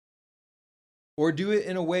 Or do it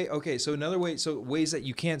in a way. Okay, so another way. So ways that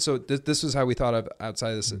you can't. So this was how we thought of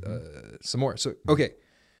outside of this some more. So okay,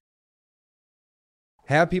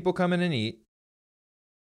 have people come in and eat.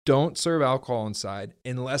 Don't serve alcohol inside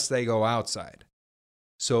unless they go outside.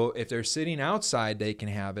 So if they're sitting outside, they can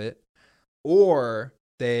have it, or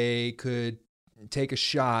they could take a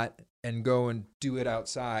shot and go and do it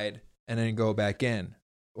outside and then go back in.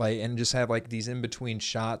 Like, and just have like these in between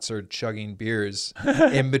shots or chugging beers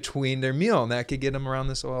in between their meal, and that could get them around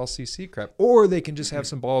this OLCC crap. Or they can just have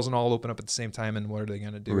some balls and all open up at the same time. And what are they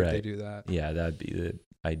going to do if they Right. do that? Yeah, that'd be the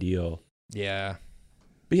ideal. Yeah.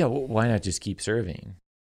 But yeah, why not just keep serving?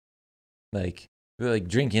 Like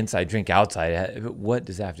drink inside, drink outside. What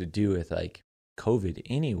does that have to do with like COVID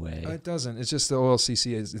anyway? It doesn't. It's just the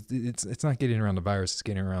OLCC it's not getting around the virus. It's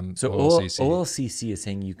getting around So OLCC. OLCC is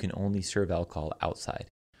saying you can only serve alcohol outside.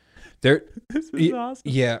 There. This is awesome.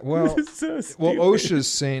 Yeah. Well. This is so stupid. Well, OSHA's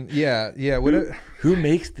saying. Yeah. What? Who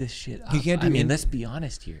makes this shit up? You can't do I mean, in- let's be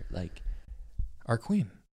honest here. Like Our queen.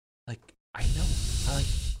 I know.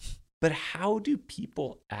 But how do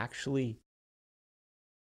people actually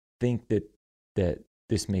think that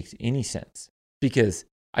this makes any sense? Because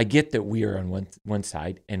I get that we are on one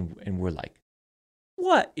side and we're like,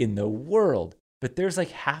 what in the world? But there's like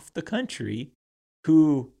half the country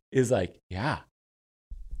who is like, yeah,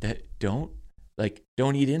 that don't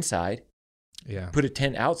eat inside. Yeah. Put a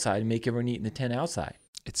tent outside and make everyone eat in the tent outside.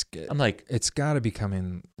 It's good. I'm like, It's got to be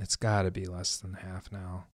less than half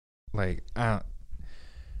now. Like,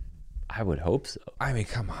 I would hope so. I mean,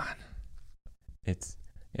 come on. It's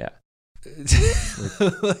yeah.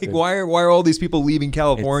 Like, why are all these people leaving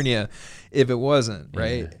California if it wasn't,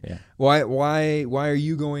 right? Yeah. Why are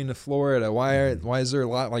you going to Florida? Why is there a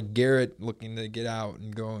lot like Garrett looking to get out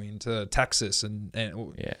and going to Texas and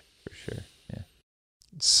Yeah, for sure. Yeah.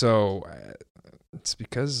 so it's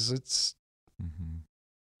because it's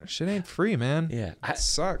shit ain't free, man. Yeah. It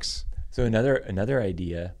sucks. So another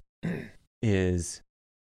idea is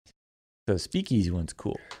the speakeasy one's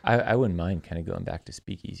cool. I wouldn't mind kind of going back to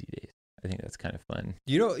speakeasy days. I think that's kind of fun.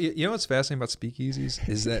 You know what's fascinating about speakeasies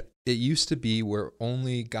is that it used to be where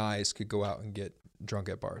only guys could go out and get drunk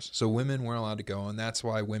at bars. So women weren't allowed to go, and that's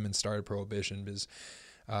why women started prohibition, because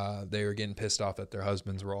they were getting pissed off that their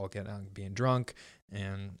husbands were all getting out and being drunk.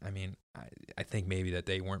 And I mean, I think maybe that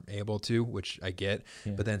they weren't able to, which I get.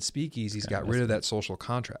 Yeah. But then speakeasies Kinda got rid of that social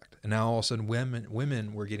contract, and now all of a sudden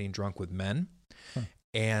women were getting drunk with men,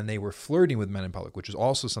 and they were flirting with men in public, which is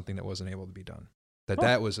also something that wasn't able to be done.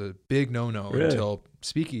 That was a big no-no Really? until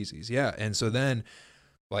speakeasies. Yeah. And so then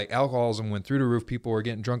like alcoholism went through the roof. People were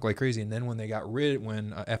getting drunk like crazy. And then when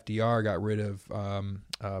FDR got rid of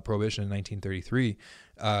prohibition in 1933,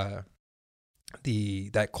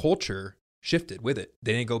 that culture shifted with it.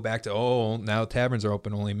 They didn't go back to, now taverns are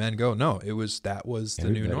open, only men go. No, that was the new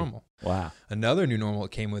Everybody. normal. Wow. Another new normal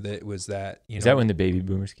that came with it was that, Is that when the baby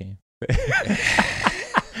boomers came?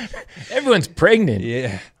 Everyone's pregnant.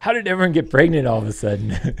 Yeah. How did everyone get pregnant all of a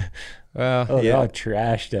sudden? Well, They're all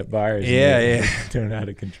trashed at bars. Yeah, and they yeah. don't know how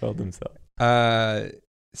to control themselves.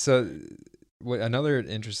 So another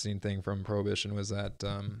interesting thing from Prohibition was that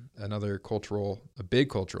a big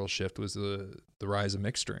cultural shift was the rise of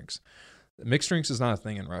mixed drinks. Mixed drinks is not a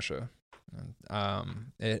thing in Russia.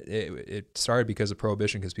 It started because of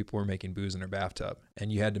Prohibition, because people were making booze in their bathtub,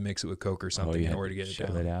 and you had to mix it with Coke or something in order to get it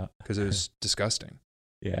shove down. it out. Because it was disgusting.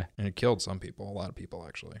 Yeah. And it killed some people, a lot of people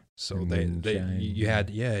actually. So Moonshine. you had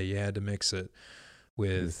to mix it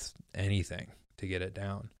with anything to get it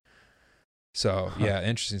down. So yeah,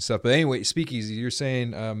 interesting stuff. But anyway, Speakeasy, you're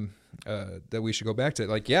saying that we should go back to it.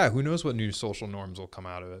 Like, yeah, who knows what new social norms will come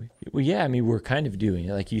out of it? Well, yeah, I mean, we're kind of doing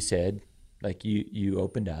it, like you said. Like you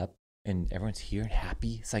opened up, and everyone's here and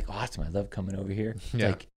happy. It's like awesome. I love coming over here. It's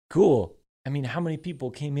like cool. I mean, how many people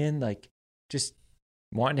came in like just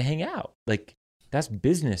wanting to hang out? Like that's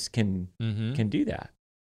business can do that.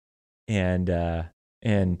 And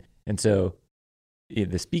so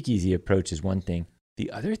the Speakeasy approach is one thing. The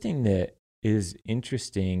other thing that is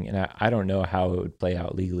interesting, and I don't know how it would play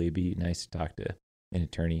out legally. It'd be nice to talk to an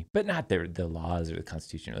attorney, but not the laws or the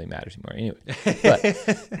Constitution really matters anymore anyway. But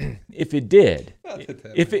if it did,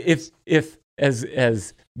 if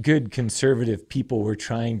as good conservative people were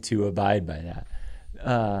trying to abide by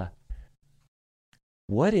that,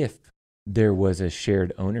 what if there was a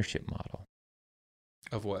shared ownership model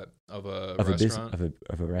of what? Of a restaurant?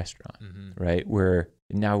 Of a restaurant, right? Where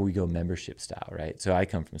now we go membership style, right? So I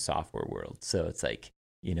come from software world, so it's like,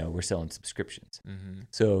 we're selling subscriptions.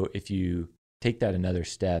 So if you take that another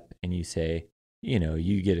step and you say,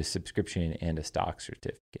 you get a subscription and a stock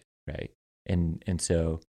certificate, right? And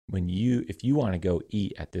so if you want to go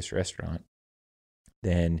eat at this restaurant,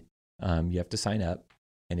 then you have to sign up,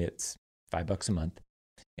 and it's $5 a month.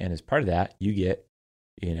 And as part of that, you get,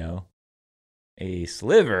 a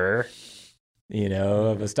sliver,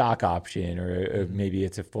 of a stock option, or maybe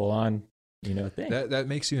it's a full on, thing. That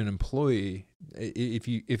makes you an employee. If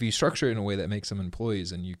you structure it in a way that makes them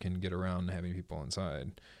employees, and you can get around having people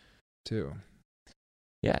inside too.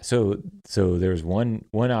 Yeah. So there's one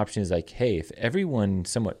option is like, hey, if everyone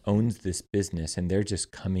somewhat owns this business and they're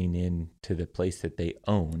just coming in to the place that they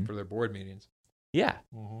own for their board meetings. Yeah.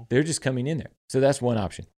 They're just coming in there. So that's one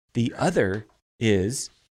option. The other is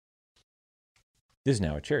this is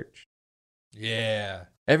now a church. Yeah.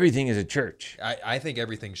 Everything is a church. I think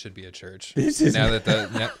everything should be a church. This is right?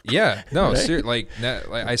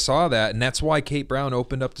 I saw that, and that's why Kate Brown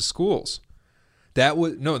opened up the schools. That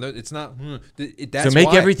was it's not. That's so make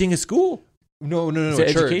why. Everything a school. No,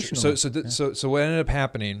 it's church. Educational. So what ended up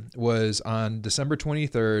happening was on December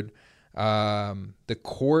 23rd, the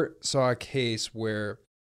court saw a case where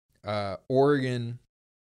Oregon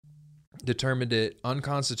determined it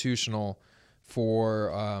unconstitutional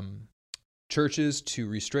for churches to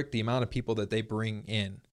restrict the amount of people that they bring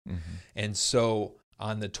in. And so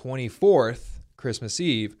on the 24th, Christmas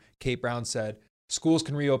Eve, Kate Brown said, schools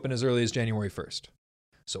can reopen as early as January 1st.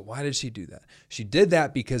 So why did she do that? She did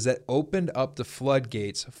that because that opened up the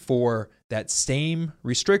floodgates for that same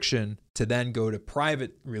restriction to then go to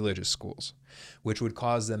private religious schools, which would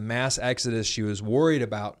cause the mass exodus she was worried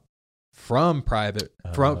about from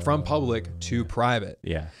public to private.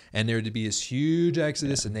 Yeah. And there would be this huge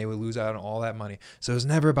exodus, and they would lose out on all that money. So it was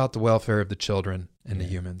never about the welfare of the children and the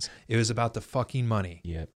humans. It was about the fucking money.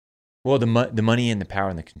 Yep. Well, the money and the power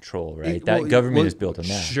and the control, right? Government is built on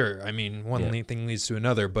that. Sure. I mean, one thing leads to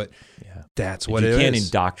another, but that's if what it is. If you can't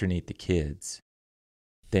indoctrinate the kids,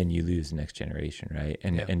 then you lose the next generation, right?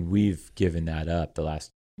 And we've given that up the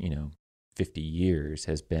last, 50 years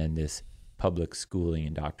has been this public schooling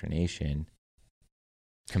indoctrination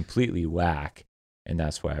completely whack. And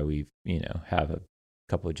that's why we've, have a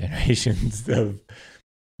couple of generations of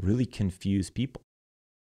really confused people.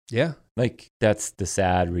 Yeah. Like that's the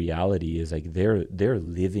sad reality is like they're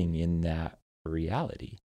living in that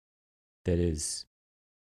reality that is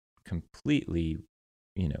completely,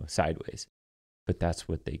 sideways. But that's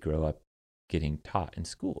what they grow up getting taught in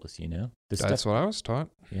schools, That's what I was taught.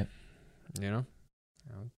 Yep.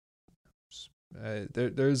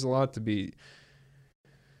 There's a lot to be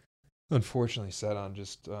unfortunately said on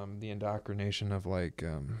just the indoctrination of like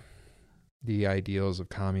the ideals of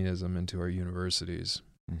communism into our universities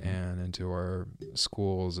and into our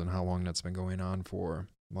schools, and how long that's been going on for.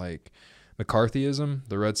 Like McCarthyism,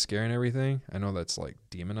 the Red Scare and everything. I know that's like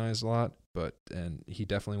demonized a lot, and he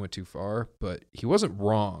definitely went too far, but he wasn't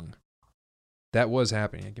wrong. That was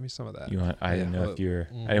happening. Give me some of that. I didn't know if you're.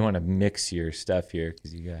 I didn't want to mix your stuff here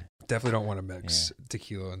because you got. Definitely don't want to mix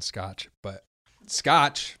tequila and scotch, but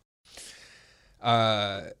scotch.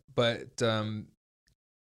 But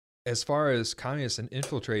as far as communists and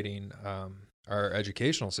infiltrating our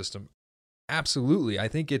educational system, absolutely. I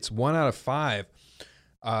think it's 1 out of 5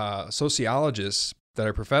 sociologists that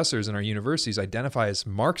are professors in our universities identify as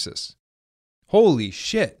Marxists. Holy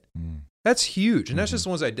shit. That's huge. And that's just the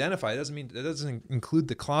ones identified. That doesn't include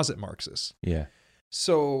the closet Marxists. Yeah.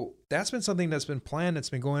 So that's been something that's been planned. That's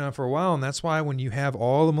been going on for a while. And that's why when you have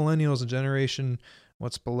all the millennials and generation,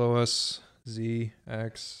 what's below us? Z,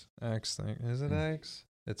 X thing. Is it X?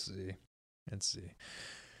 It's Z. It's Z.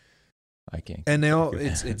 I can't. And they all,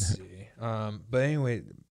 it's Z. But anyway,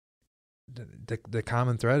 the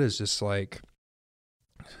common thread is just like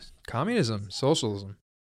communism, socialism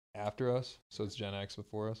after us. So it's Gen X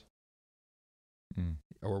before us.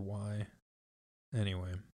 Or Y.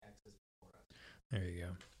 Anyway. There you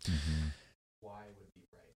go. Y would be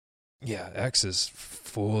right. Yeah, X is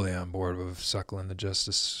fully on board with suckling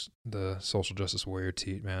the social justice warrior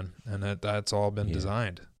teat, man. And that's all been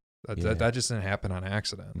designed. That just didn't happen on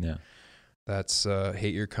accident. Yeah. That's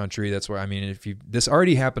hate your country. That's where, this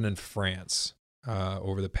already happened in France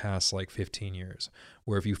over the past like 15 years,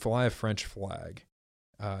 where if you fly a French flag,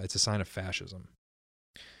 it's a sign of fascism.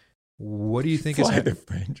 What do you think Fly is the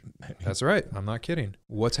French flag. That's right. I'm not kidding.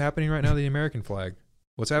 What's happening right now to the American flag?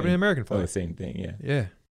 What's happening to the American flag? Oh, same thing, yeah. Yeah.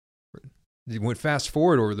 It went fast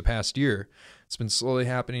forward over the past year. It's been slowly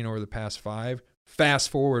happening over the past 5. Fast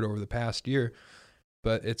forward over the past year.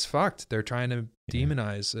 But it's fucked. They're trying to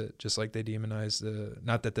demonize it, just like they demonize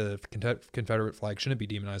not that the Confederate flag shouldn't be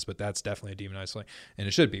demonized, but that's definitely a demonized flag. And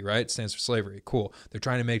it should be, right? It stands for slavery. Cool. They're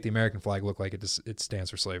trying to make the American flag look like it stands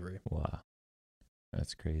for slavery. Wow.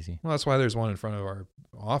 That's crazy. Well, that's why there's one in front of our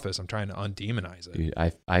office. I'm trying to undemonize it. Dude,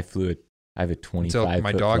 I flew it. I have a 25 Until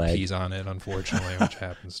my foot dog flag. pees on it, unfortunately, which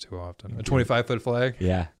happens too often. A 25-foot flag?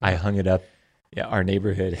 Yeah, I hung it up. Yeah, our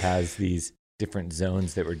neighborhood has these different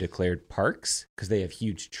zones that were declared parks because they have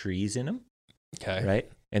huge trees in them, Okay. right?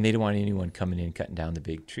 And they don't want anyone coming in cutting down the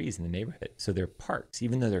big trees in the neighborhood. So they're parks,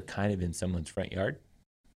 even though they're kind of in someone's front yard.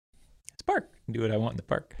 It's a park. I can do what I want in the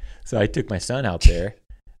park. So I took my son out there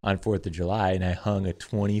on 4th of July and I hung a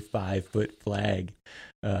 25-foot flag.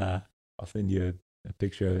 I'll send you a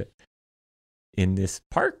picture of it in this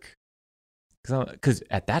park. Because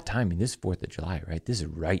at that time, this is 4th of July, right? This is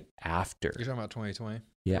right after. You're talking about 2020?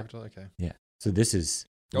 Yeah. Okay. Yeah. So this is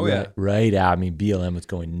Oh, right, yeah. right out. BLM was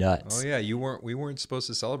going nuts. Oh yeah, we weren't supposed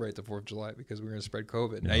to celebrate the 4th of July because we were going to spread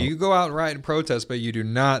COVID. No. Now you go out and riot and protest, but you do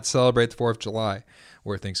not celebrate the 4th of July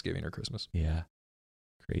or Thanksgiving or Christmas. Yeah.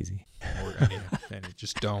 Crazy. Or any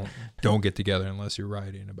just don't get together unless you're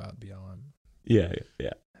rioting about BLM. Yeah.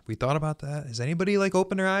 Have we thought about that? Has anybody like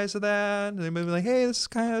opened their eyes to that? They may be like, hey, this is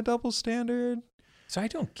kind of a double standard. So I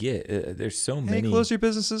don't get, there's so Hey, many. close your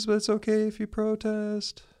businesses, but it's okay if you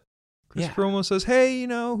protest. Chris Yeah. Cuomo says, hey,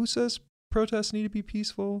 who says protests need to be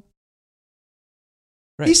peaceful?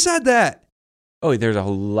 Right. He said that. Oh, there's a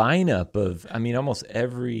whole lineup of, almost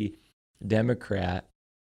every Democrat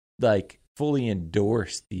fully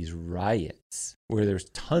endorsed these riots where there's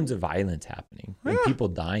tons of violence happening and Yeah. people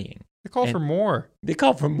dying. They call And- for more. They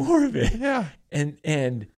call for more of it. Yeah.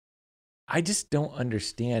 And I just don't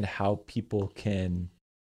understand how people can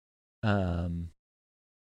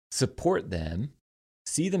support them,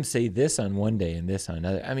 see them say this on one day and this on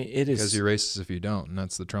another. It is Because you're racist if you don't, and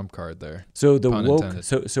that's the trump card there. so the pun woke.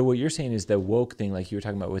 intended. So what you're saying is the woke thing, like you were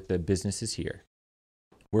talking about with the businesses here.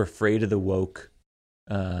 We're afraid of the woke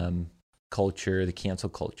culture, the cancel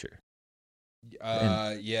culture.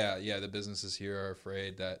 Yeah. The businesses here are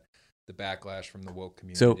afraid that the backlash from the woke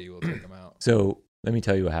community will take them out. So let me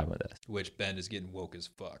tell you what happened with us. Which Bend is getting woke as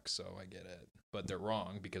fuck, so I get it. But they're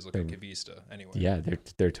wrong because look at Kavista. Anyway. Yeah,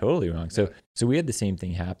 they're totally wrong. So we had the same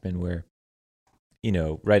thing happen where,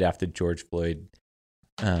 right after George Floyd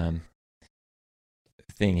thing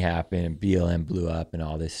happened and BLM blew up and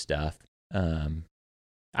all this stuff.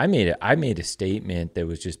 I made a statement that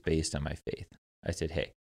was just based on my faith. I said,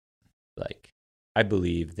 hey, I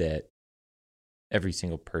believe that every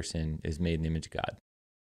single person is made in the image of God.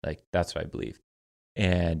 That's what I believe.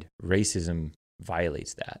 And racism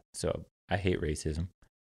violates that. So I hate racism,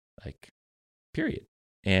 period.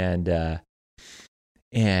 And I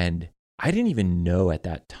didn't even know at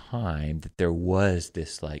that time that there was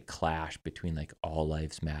this clash between all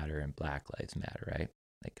lives matter and Black Lives Matter, right?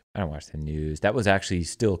 I don't watch the news. That was actually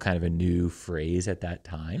still kind of a new phrase at that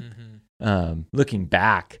time. Mm-hmm. Looking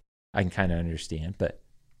back, I can kind of understand, but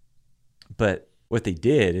what they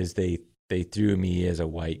did is they threw me as a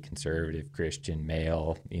white conservative Christian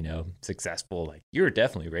male, successful, you're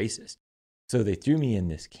definitely racist. So they threw me in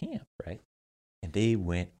this camp, right? And they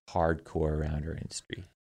went hardcore around our industry.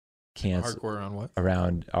 Hardcore on what?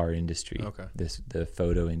 Around our industry. Okay. The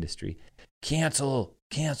photo industry. Cancel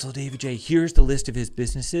David J. Here's the list of his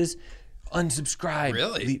businesses. Unsubscribe.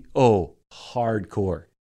 Really? Oh, hardcore.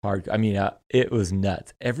 hard. I mean, it was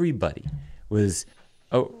nuts. Everybody was,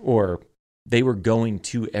 or they were going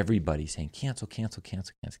to everybody saying, cancel.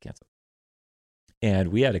 And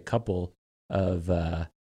we had a couple of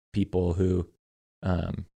people who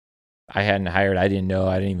I hadn't hired. I didn't know.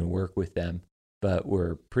 I didn't even work with them, but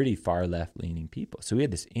were pretty far left leaning people. So we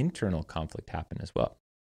had this internal conflict happen as well.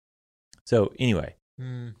 So anyway,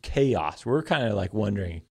 chaos. We're kind of like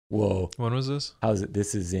wondering, whoa. When was this? How's it?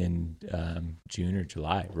 This is in June or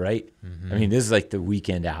July, right? Mm-hmm. I mean, this is like the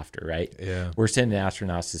weekend after, right? Yeah. We're sending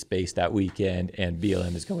astronauts to space that weekend, and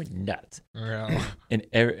BLM is going nuts. Yeah.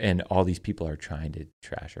 And all these people are trying to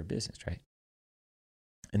trash our business, right?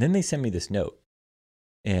 And then they send me this note.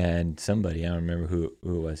 And somebody, I don't remember who it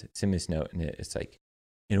was, sent me this note, and it's like,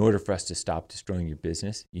 in order for us to stop destroying your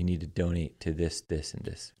business, you need to donate to this, and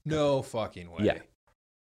this. No fucking way. Yeah.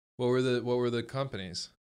 What were the companies?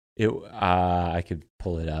 I could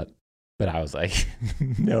pull it up, but I was like,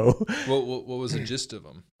 no. What was the gist of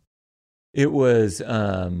them? It was,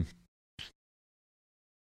 I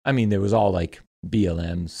mean, there was all like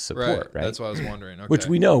BLM support, right? That's what I was wondering. Okay. Which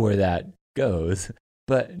we know where that goes.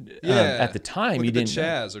 But at the time, Look you at didn't the know.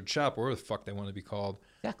 Chaz or Chop, whatever the fuck they want to be called.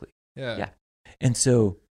 Exactly. Yeah. Yeah. And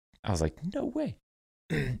so I was like, no way.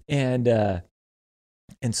 and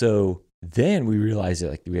so then we realized that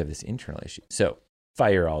like we have this internal issue. So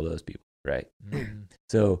fire all those people, right? Mm-hmm.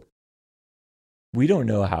 So we don't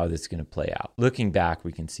know how this is going to play out. Looking back,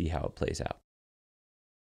 we can see how it plays out.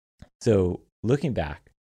 So looking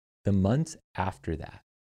back, the months after that,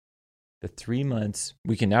 the 3 months,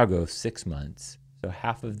 we can now go 6 months. So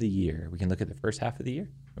half of the year, we can look at the first half of the year,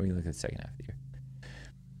 or we can look at the second half of the year.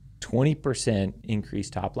 20%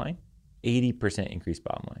 increased top line, 80% increased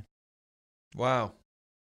bottom line. Wow.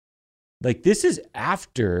 Like this is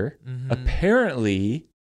after apparently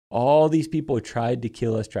all these people tried to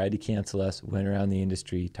kill us, tried to cancel us, went around the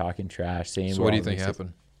industry talking trash, saying. So what do you think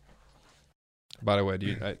happened? By the way,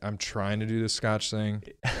 dude, I'm trying to do the Scotch thing.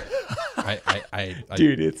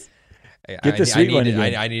 Dude, it's. Get the sweet one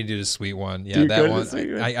again. I need to do the sweet one. Yeah, Dude, that one.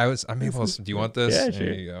 I'm able to. Do you want this? Yeah, There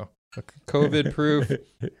sure. you go. COVID proof.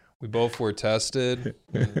 We both were tested.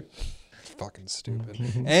 Fucking stupid.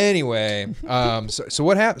 Anyway, so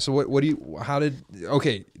what happened? So what do you? How did?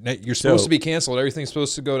 Okay, you're supposed to be canceled. Everything's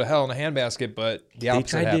supposed to go to hell in a handbasket, but the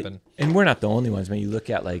opposite happened. And we're not the only ones. When you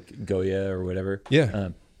look at like Goya or whatever,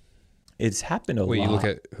 it's happened a lot. Wait, you look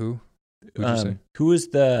at who? Who'd you say? Who is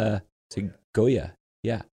the Goya?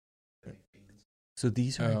 Yeah. So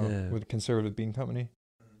these are with Conservative Bean Company.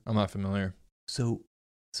 I'm not familiar. So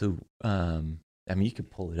I mean, you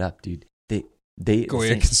could pull it up, dude. They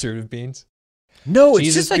Goya Conservative Beans. No, it's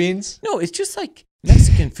Jesus just like beans. No, it's just like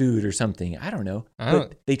Mexican food or something. I don't know.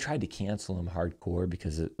 But they tried to cancel them hardcore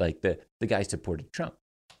because like the guy supported Trump,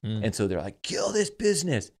 and so they're like, kill this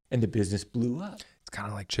business, and the business blew up. It's kind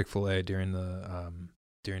of like Chick-fil-A during the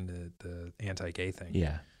anti-gay thing.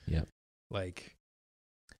 Yeah. Yep. Like.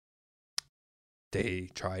 They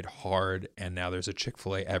tried hard, and now there's a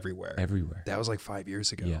Chick-fil-A everywhere. Everywhere. That was like 5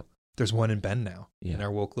 years ago. Yep. There's one in Bend now, Yeah. in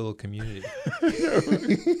our woke little community.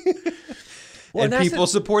 Well, and people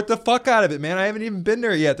support the fuck out of it, man. I haven't even been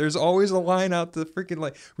there yet. There's always a line out the freaking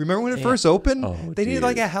like. Remember when it first opened? Oh, they needed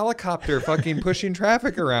like a helicopter fucking pushing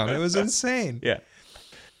traffic around. It was insane. Yeah.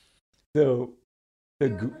 So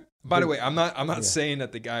By the way, I'm not saying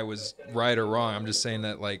that the guy was right or wrong. I'm just saying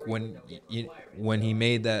that like when he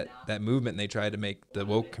made that movement and they tried to make the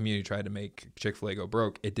woke community tried to make Chick-fil-A go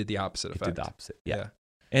broke, it did the opposite effect. It did the opposite. Yeah.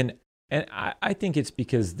 And I think it's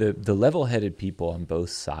because the level-headed people on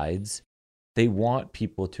both sides, they want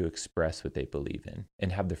people to express what they believe in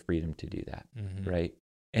and have the freedom to do that, right?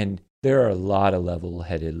 And there are a lot of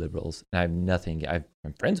level-headed liberals, and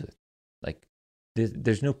I'm friends with. Like,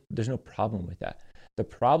 there's no problem with that. The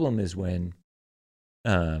problem is when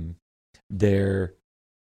their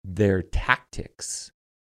tactics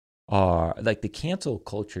are like the cancel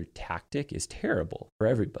culture tactic is terrible for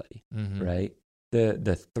everybody, right?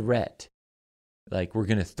 The threat, like we're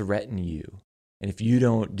going to threaten you, and if you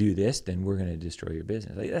don't do this, then we're going to destroy your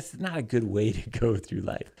business. Like that's not a good way to go through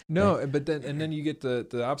life. No, right? but then you get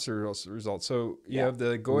the opposite result. So you have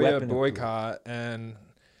the Goya boycott and.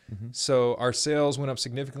 So our sales went up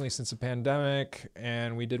significantly since the pandemic,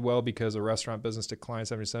 and we did well because the restaurant business declined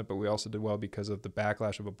 70%, but we also did well because of the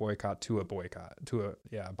backlash of a boycott to a boycott.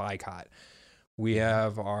 We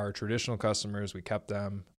have our traditional customers, we kept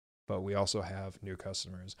them, but we also have new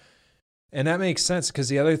customers. And that makes sense because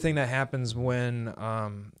the other thing that happens when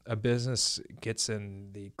a business gets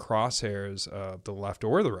in the crosshairs of the left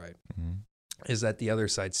or the right is that the other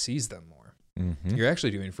side sees them more. Mhm. You're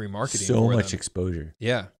actually doing free marketing. So for much them. exposure.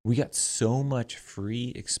 Yeah. We got so much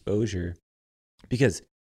free exposure because,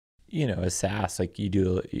 as SaaS, like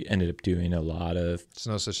you ended up doing a lot of There's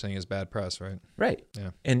no such thing as bad press, right? right.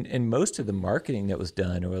 Yeah. And most of the marketing that was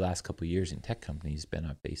done over the last couple of years in tech companies has been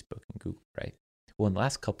on Facebook and Google, right? Well, in the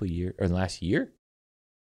last couple of years, or in the last year,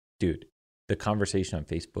 dude, the conversation on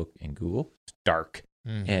Facebook and Google is dark.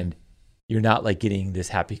 Mhm. And you're not like getting this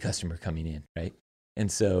happy customer coming in, right?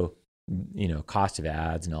 And so, cost of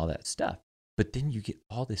ads and all that stuff. But then you get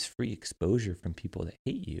all this free exposure from people that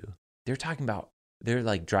hate you. They're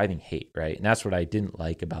like driving hate, right? And that's what I didn't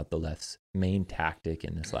like about the left's main tactic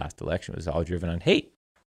in this last election, was all driven on hate.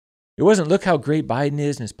 It wasn't look how great Biden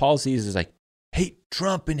is and his policies. Is like hate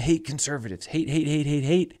Trump and hate conservatives, hate,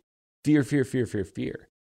 fear, fear, fear, fear, fear.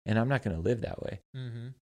 And I'm not going to live that way. Mm-hmm.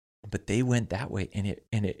 But they went that way, and it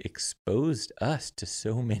exposed us to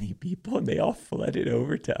so many people, and they all flooded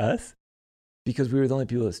over to us because we were the only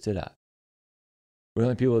people that stood up. We're the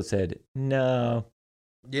only people that said, no,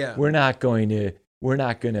 Yeah. we're not going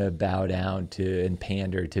to bow down to and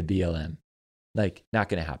pander to BLM. Like, not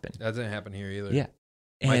going to happen. That didn't happen here either. Yeah.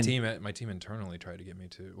 My And- team internally tried to get me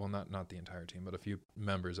to, well, not the entire team, but a few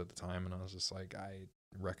members at the time, and I was just like, I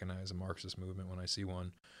recognize a Marxist movement when I see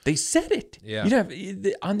one. They said it. Yeah.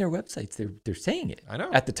 On their websites, they're saying it I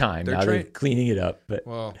know. at the time. They're Now they're cleaning it up, but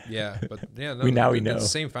Well, yeah, but yeah, We know. the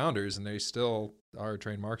same founders, and they still are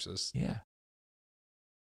trained Marxists. yeah.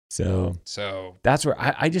 So So that's where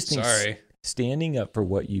I just think sorry, standing up for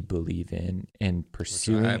what you believe in and which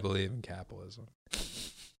pursuing I believe in capitalism.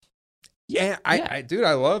 Yeah, I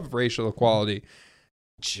love racial equality,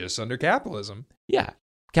 just under capitalism. yeah,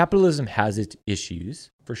 capitalism has its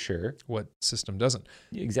issues for sure. What system doesn't?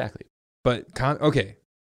 Exactly. But okay,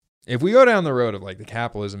 if we go down the road of like the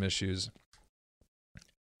capitalism issues,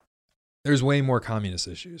 there's way more communist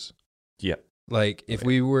issues. Yep. Like if Okay.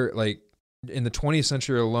 we were like in the 20th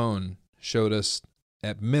century alone showed us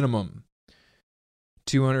at minimum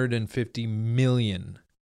 250 million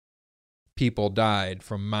people died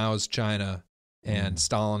from Mao's China and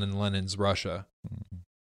Stalin and Lenin's Russia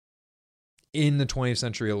in the 20th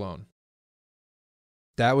century alone.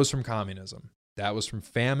 That was from communism. That was from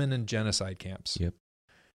famine and genocide camps. Yep.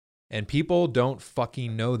 And people don't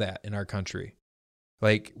fucking know that in our country.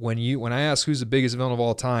 Like when I ask who's the biggest villain of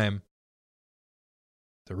all time,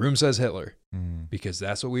 the room says Hitler, because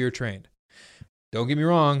that's what we were trained. Don't get me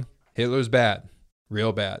wrong, Hitler's bad,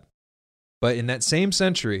 real bad. But in that same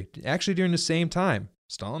century, actually during the same time,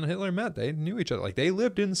 Stalin and Hitler met. They knew each other. Like they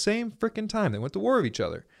lived in the same freaking time. They went to war with each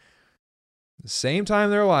other. The same time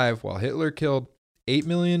they're alive, while Hitler killed 8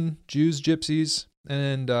 million Jews, gypsies,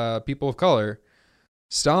 and people of color,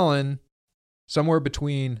 Stalin, somewhere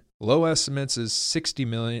between low estimates is 60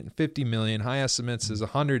 million, 50 million, high estimates is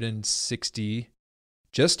 160,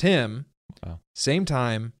 just him, Wow. same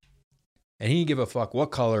time, and he didn't give a fuck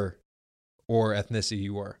what color or ethnicity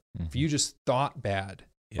you were. If you just thought bad,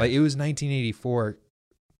 Yeah. like it was 1984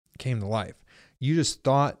 came to life, you just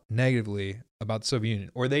thought negatively about the Soviet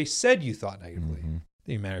Union, or they said you thought negatively. It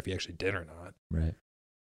didn't matter if you actually did or not, Right.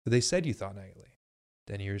 but they said you thought negatively.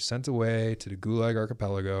 Then you're sent away to the Gulag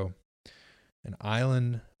Archipelago, an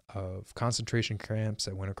island of concentration camps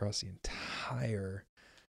that went across the entire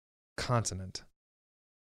continent.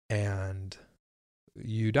 And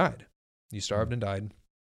you died. You starved and died.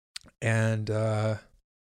 And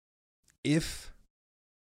if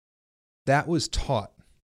that was taught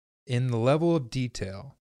in the level of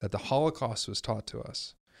detail that the Holocaust was taught to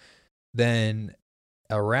us, then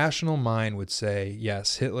a rational mind would say,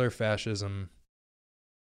 yes, Hitler, fascism,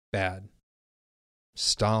 bad.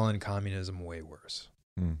 Stalin, communism, way worse.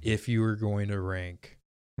 If you were going to rank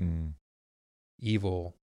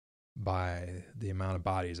evil by the amount of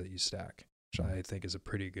bodies that you stack, which I think is a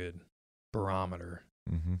pretty good barometer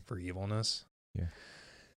for evilness. Yeah.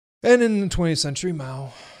 And in the 20th century,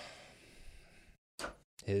 Mao,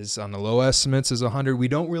 his on the low estimates is 100. We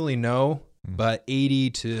don't really know, but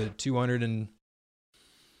 80 to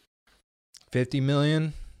 250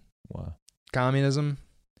 million. Wow. Communism.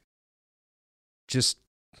 Just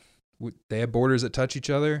they have borders that touch each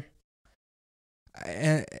other.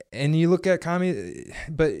 And you look at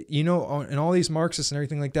but you know, and all these Marxists and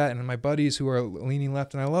everything like that, and my buddies who are leaning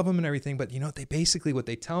left, and I love them and everything, but you know, they basically, what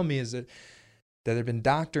they tell me is that they've been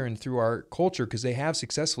doctrined through our culture because they have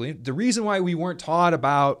successfully. The reason why we weren't taught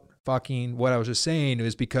about fucking what I was just saying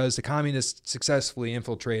is because the communists successfully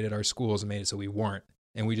infiltrated our schools and made it so we weren't.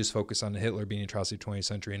 And we just focus on the Hitler being atrocity of the 20th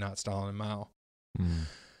century, not Stalin and Mao.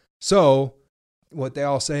 So what they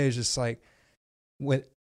all say is just like,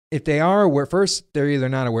 if they are aware, first, they're either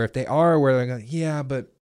not aware. If they are aware, they're going, yeah,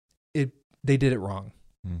 but they did it wrong.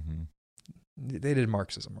 Mm-hmm. They did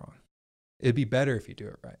Marxism wrong. It'd be better if you do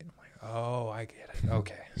it right. I'm like, oh, I get it.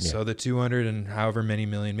 Okay. Yeah. So the 200 and however many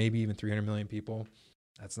million, maybe even 300 million people,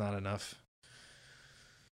 that's not enough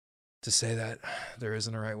to say that there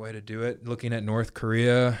isn't a right way to do it. Looking at North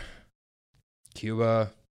Korea,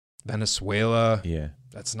 Cuba, Venezuela, Yeah.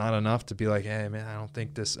 that's not enough to be like, hey, man, I don't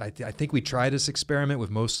think this, I think we tried this experiment with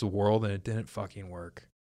most of the world and it didn't fucking work.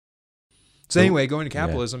 So anyway, going to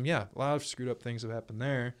capitalism, yeah, a lot of screwed up things have happened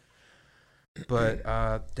there. But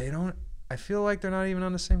they don't, I feel like they're not even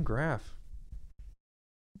on the same graph.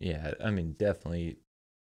 Yeah, I mean, definitely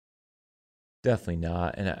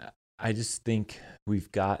not. And I just think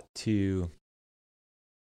we've got to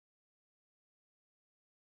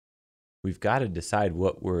decide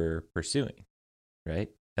what we're pursuing, right?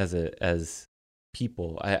 As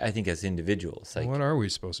people, I think as individuals, like, What are we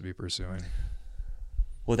supposed to be pursuing?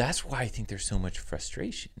 well, that's why I think there's so much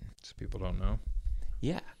frustration. So people don't know.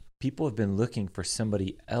 Yeah. People have been looking for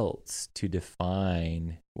somebody else to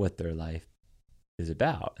define what their life is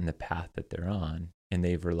about and the path that they're on. And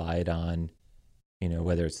they've relied on,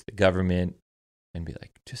 whether it's the government and be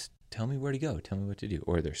like, just tell me where to go, tell me what to do,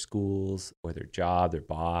 or their schools, or their job, their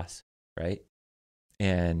boss, right?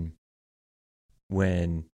 And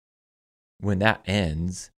when that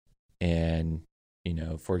ends, and,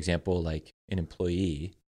 for example, like an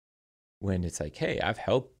employee, when it's like, hey, I've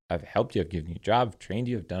helped you, I've given you a job, I've trained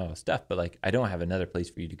you, I've done all this stuff, but like, I don't have another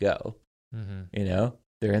place for you to go. Mm-hmm.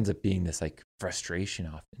 There ends up being this like frustration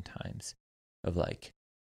oftentimes of like,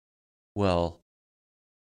 well,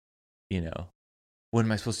 what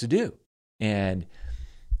am I supposed to do? And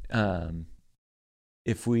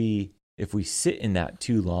if we sit in that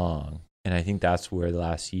too long, and I think that's where the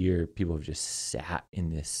last year people have just sat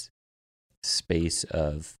in this space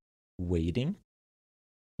of waiting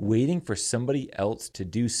for somebody else to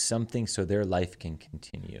do something so their life can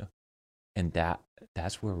continue. And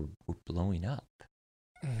that's where we're blowing up.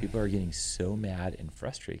 People are getting so mad and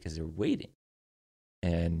frustrated because they're waiting.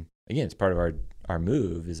 And again, it's part of our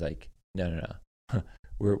move is like, no.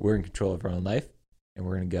 We're in control of our own life, and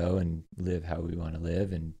we're going to go and live how we want to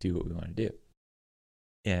live and do what we want to do.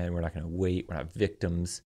 And we're not going to wait. We're not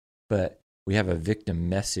victims, but we have a victim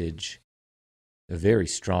message, a very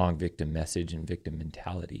strong victim message and victim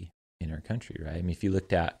mentality in our country, right? I mean, if you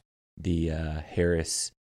looked at the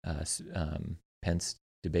Harris Pence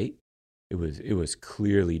debate, it was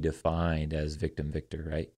clearly defined as victim-victor,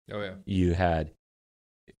 right? Oh yeah.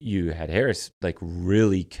 You had Harris like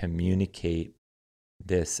really communicate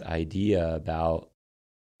this idea about,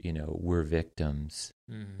 we're victims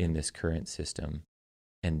in this current system.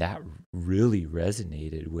 And that really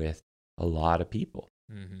resonated with a lot of people.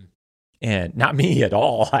 Mm-hmm. And not me at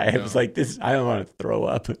all. I was like, I don't want to throw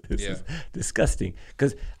up. This is disgusting.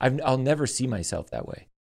 Because I'll never see myself that way.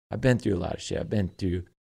 I've been through a lot of shit. I've been through,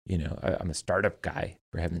 I'm a startup guy,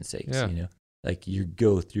 for heaven's sakes, Like you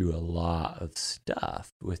go through a lot of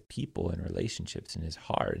stuff with people and relationships, and it's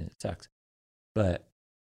hard and it sucks. But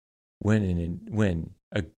when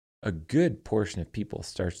a good portion of people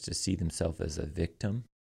starts to see themselves as a victim,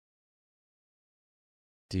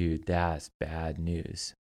 dude, that's bad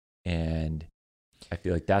news. And I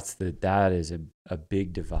feel like that is a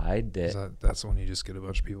big divide. That's when you just get a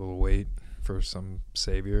bunch of people to wait for some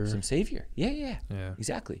savior. Yeah,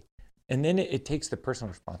 exactly. And then it takes the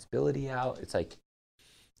personal responsibility out. It's like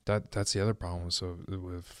that's the other problem. So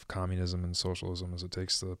with communism and socialism, is it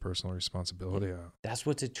takes the personal responsibility out. That's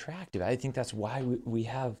what's attractive. I think that's why we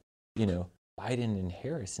have Biden and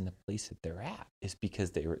Harris in the place that they're at, is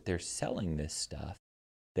because they're selling this stuff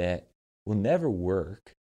that will never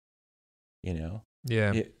work. Yeah.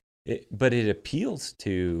 But it appeals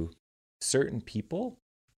to certain people.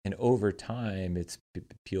 And over time, it's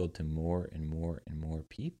appealed to more and more and more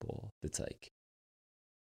people. It's like,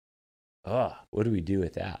 what do we do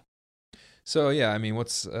with that? So, yeah, I mean,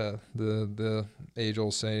 what's the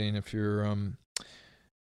age-old saying? If you're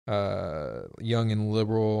young and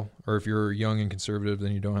liberal, or if you're young and conservative,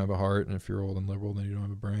 then you don't have a heart. And if you're old and liberal, then you don't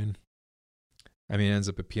have a brain. I mean, it ends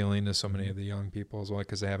up appealing to so many of the young people as well,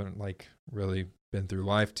 because they haven't, really been through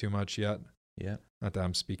life too much yet. Yeah. Not that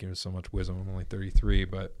I'm speaking with so much wisdom. I'm only 33,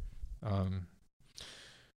 but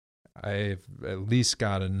I've at least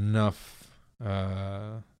got enough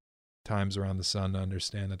times around the sun to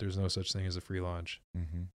understand that there's no such thing as a free lunch.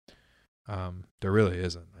 Mm-hmm. There really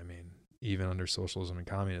isn't. I mean, even under socialism and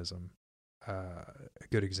communism, a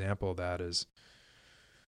good example of that is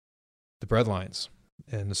the breadlines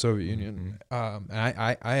in the Soviet Union. And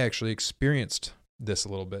I actually experienced this a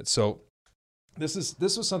little bit. So this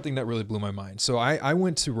was something that really blew my mind. So I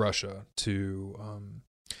went to Russia to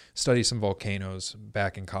study some volcanoes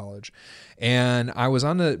back in college. And I was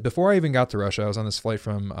before I even got to Russia, I was on this flight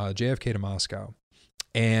from JFK to Moscow.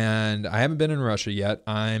 And I haven't been in Russia yet.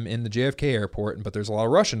 I'm in the JFK airport, but there's a lot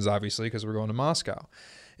of Russians, obviously, because we're going to Moscow.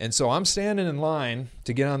 And so I'm standing in line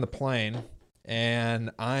to get on the plane,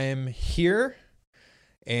 and I'm here,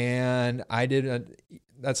 and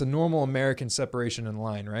that's a normal American separation in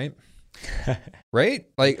line, right? Right?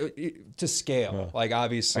 Like to scale. Well, like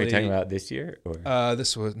obviously. Are you talking about this year? Or?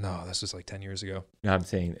 This was like 10 years ago. No, I'm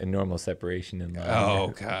saying a normal separation in line.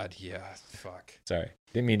 Oh, God. Yeah. Fuck. Sorry.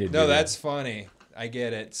 Didn't mean to do No, that's funny. I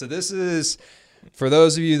get it. So this is, for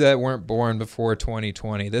those of you that weren't born before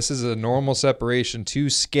 2020, this is a normal separation to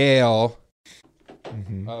scale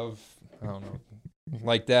of, I don't know,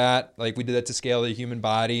 like that. Like we did that to scale the human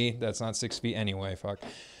body. That's not 6 feet anyway. Fuck.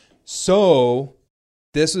 So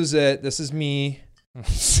this was it. This is me. I'm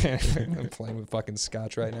playing with fucking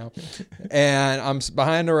scotch right now. And I'm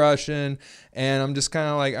behind a Russian, and I'm just kind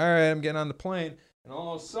of like, all right, I'm getting on the plane. And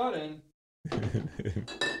all of a sudden,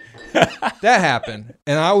 that happened,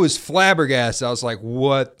 and I was flabbergasted. I was like,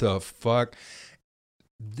 what the fuck?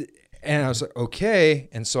 And I was like, okay.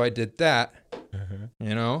 And so I did that,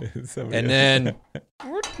 you know, and then,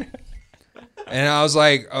 and I was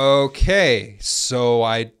like, okay. So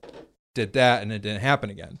I did that, and it didn't happen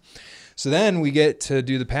again. So then we get to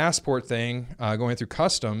do the passport thing, going through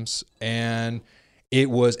customs, and it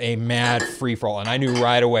was a mad free for all. And I knew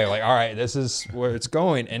right away, like, all right, this is where it's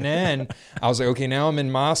going. And then I was like, okay, now I'm in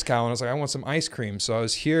Moscow. And I was like, I want some ice cream. So I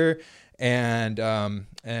was here, and I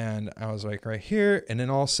was like right here. And then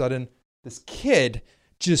all of a sudden, this kid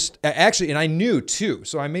just actually, and I knew too.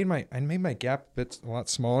 So I made my gap a bit a lot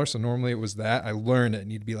smaller. So normally it was that. I learned it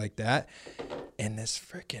needed to be like that. And this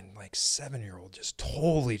freaking like 7-year-old just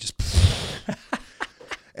totally just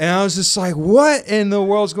and I was just like, what in the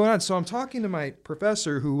world's going on? So I'm talking to my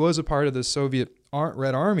professor who was a part of the Soviet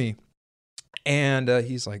Red Army, and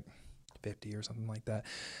he's like 50 or something like that,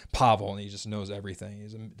 Pavel, and he just knows everything.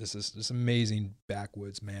 He's this amazing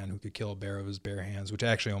backwoods man who could kill a bear with his bare hands, which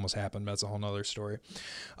actually almost happened. But that's a whole nother story.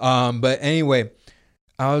 But anyway,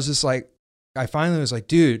 I was just like, I finally was like,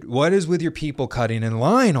 dude, what is with your people cutting in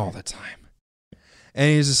line all the time? And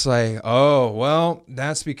he's just like, oh, well,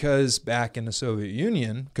 that's because back in the Soviet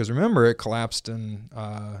Union, because remember, it collapsed in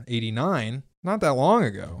 89, not that long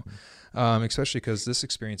ago, especially because this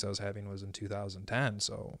experience I was having was in 2010.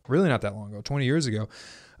 So really not that long ago, 20 years ago.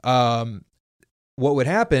 What would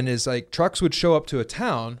happen is like trucks would show up to a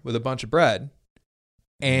town with a bunch of bread,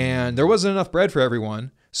 and there wasn't enough bread for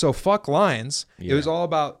everyone. So fuck lines. Yeah. It was all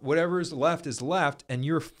about whatever's left is left, and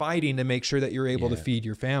you're fighting to make sure that you're able to feed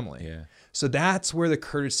your family. Yeah. So that's where the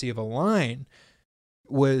courtesy of a line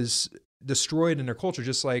was destroyed in their culture,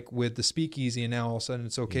 just like with the speakeasy, and now all of a sudden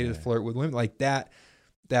it's okay to flirt with women. Like that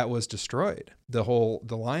was destroyed. The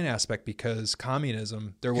line aspect, because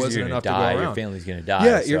communism, there wasn't enough to go around. Your family's going to die,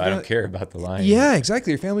 yeah, so I don't care about the line. Yeah,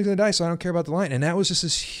 exactly. Your family's going to die, so I don't care about the line. And that was just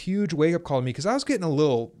this huge wake-up call to me, because I was getting a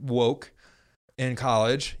little woke in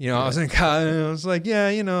college. You know, I was in college, and I was like, yeah,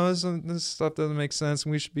 you know, this stuff doesn't make sense,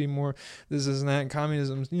 and we should be more this and that, and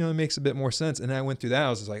communism, you know, it makes a bit more sense. And I went through that. I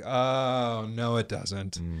was just like, oh, no, it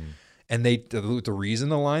doesn't. And the reason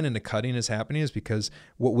the line and the cutting is happening is because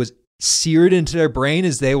what was seared into their brain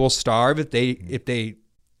is they will starve if they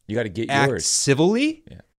you got to get act yours civilly.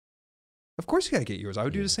 Yeah. Of course you got to get yours. I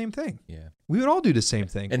would do the same thing. Yeah. We would all do the same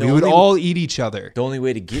thing. And we would all eat each other. The only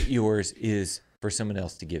way to get yours is for someone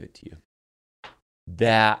else to give it to you.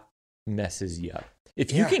 That messes you up.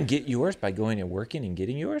 If you can get yours by going and working and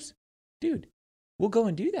getting yours, dude, we'll go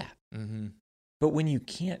and do that. Mm-hmm. But when you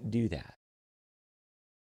can't do that,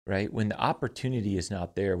 right? When the opportunity is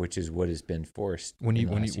not there, which is what has been forced. When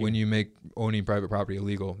you make owning private property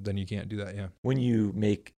illegal, then you can't do that. Yeah. When you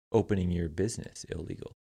make opening your business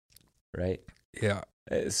illegal, right? Yeah.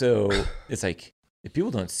 So it's like, if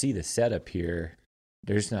people don't see the setup here,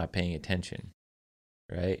 they're just not paying attention,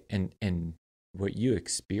 right? And what you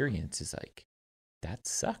experience is like, that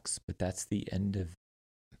sucks, but that's the end of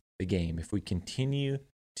the game. If we continue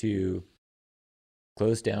to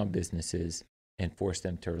close down businesses and force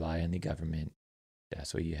them to rely on the government,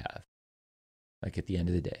 that's what you have. Like at the end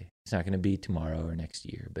of the day, it's not going to be tomorrow or next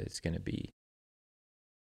year, but it's going to be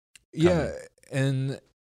coming. Yeah, and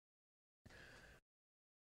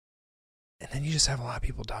then you just have a lot of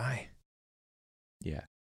people die. Yeah.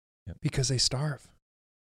 Yep. Because they starve.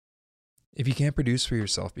 If you can't produce for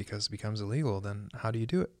yourself because it becomes illegal, then how do you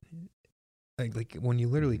do it? Like when you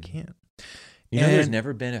literally can't. You know, there's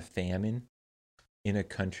never been a famine in a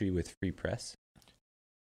country with free press.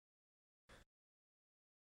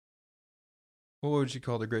 What would you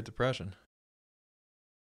call the Great Depression?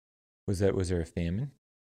 Was there a famine?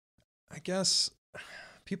 I guess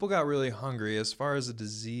people got really hungry. As far as a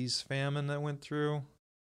disease famine that went through,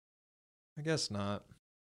 I guess not.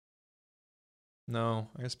 No,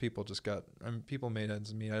 I guess people just got. People made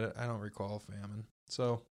ends meet. I don't recall famine,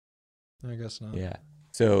 so I guess not. Yeah.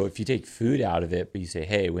 So if you take food out of it, but you say,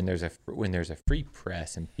 hey, when there's a free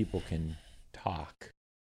press and people can talk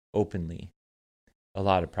openly, a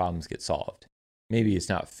lot of problems get solved. Maybe it's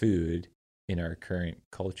not food in our current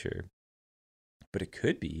culture, but it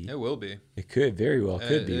could be. It will be. It could very well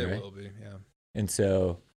could be, right? It will be. Yeah. And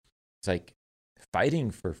so it's like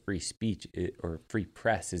fighting for free speech or free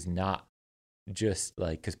press is not just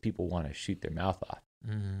like because people want to shoot their mouth off.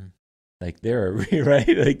 Mm-hmm. Like there are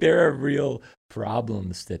right, like there are real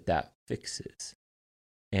problems that fixes,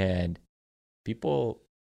 and people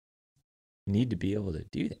need to be able to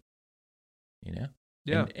do that, you know.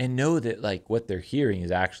 Yeah. And know that like what they're hearing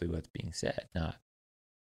is actually what's being said, not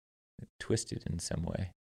twisted in some way.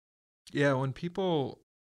 Yeah. When people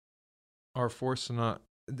are forced to not,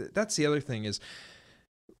 that's the other thing is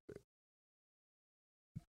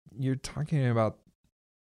you're talking about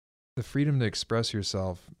the freedom to express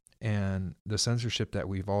yourself and the censorship that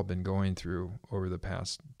we've all been going through over the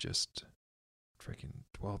past just freaking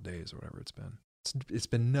 12 days or whatever it's been. It's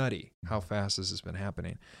been nutty how fast this has been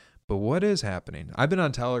happening. But what is happening? I've been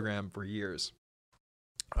on Telegram for years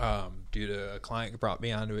due to a client who brought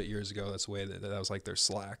me onto it years ago. That's the way that was like their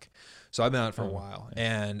Slack. So I've been on it for a while.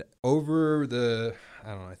 And over I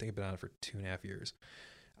don't know, I think I've been on it for 2.5 years.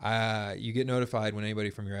 You get notified when anybody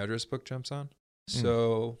from your address book jumps on.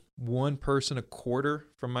 So one person a quarter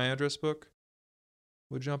from my address book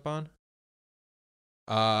would jump on.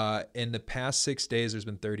 In the past 6 days, there's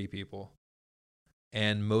been 30 people.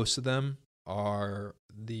 And most of them are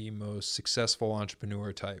the most successful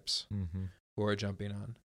entrepreneur types who are jumping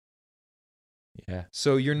on. Yeah.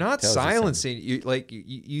 So you're not silencing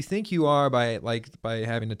you think you are by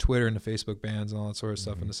having the Twitter and the Facebook bans and all that sort of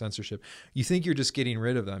stuff and the censorship. You think you're just getting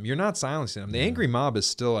rid of them. You're not silencing them. The angry mob is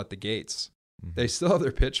still at the gates. They still have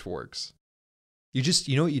their pitchforks. You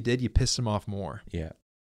know what you did? You pissed them off more. Yeah.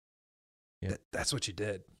 Yeah. That's what you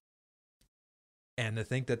did. And to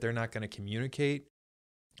think that they're not going to communicate.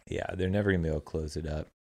 Yeah, they're never gonna be able to close it up.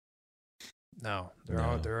 No,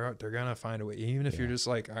 they're gonna find a way. Even if you're just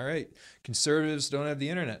like, all right, conservatives don't have the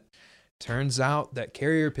internet. Turns out that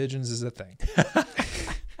carrier pigeons is a thing.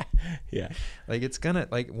 Yeah, like it's gonna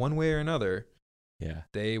one way or another. Yeah,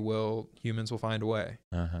 humans will find a way.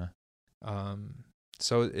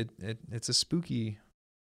 So it's a spooky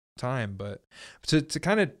time, but to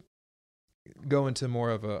kind of go into more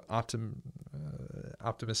of a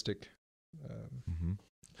optimistic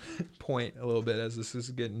point a little bit as this is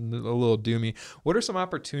getting a little doomy. What are some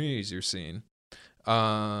opportunities you're seeing?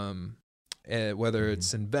 Whether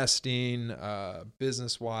it's investing,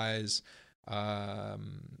 business wise,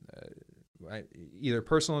 either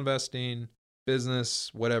personal investing, business,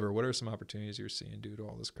 whatever. What are some opportunities you're seeing due to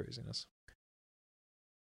all this craziness?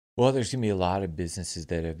 Well, there's gonna be a lot of businesses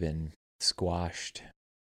that have been squashed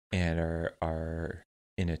and are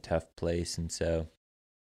in a tough place, and so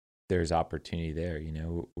there's opportunity there. You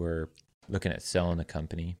know, we're looking at selling a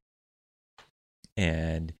company,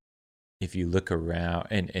 and if you look around,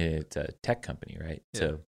 and it's a tech company, right?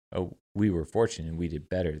 Yeah. So we were fortunate and we did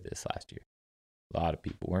better this last year. A lot of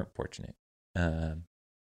people weren't fortunate.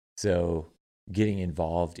 So getting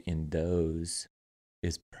involved in those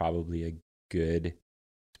is probably a good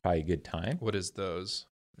time. What is those?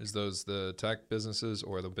 Is those the tech businesses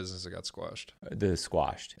or the business that got squashed? The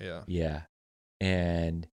squashed. Yeah. Yeah.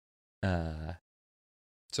 And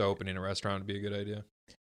so opening a restaurant would be a good idea.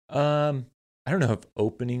 I don't know if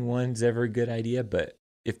opening one's ever a good idea, but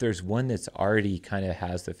if there's one that's already kind of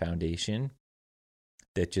has the foundation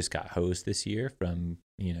that just got hosed this year from,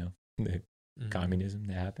 the communism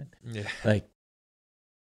that happened. Yeah. Like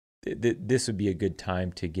this would be a good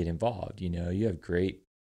time to get involved. You have great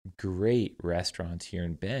restaurants here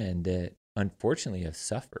in Bend that unfortunately have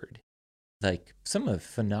suffered. Like some of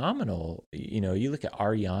phenomenal, you look at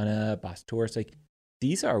Ariana, Bastoris, like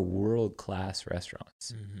these are world-class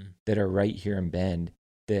restaurants that are right here in Bend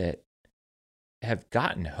that have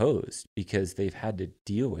gotten hosed because they've had to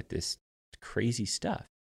deal with this crazy stuff.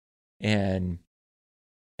 And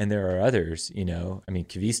there are others,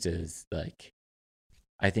 Kavista is like,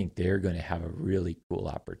 I think they're going to have a really cool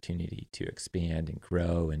opportunity to expand and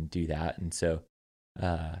grow and do that. And so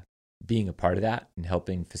being a part of that and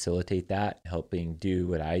helping facilitate that, helping do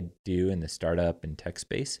what I do in the startup and tech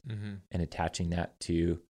space and attaching that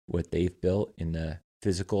to what they've built in the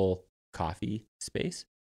physical coffee space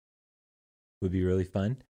would be really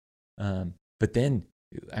fun. But then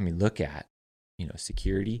I mean, look at,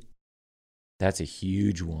 security. That's a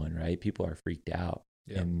huge one, right? People are freaked out.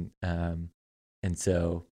 Yeah. And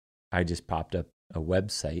so I just popped up a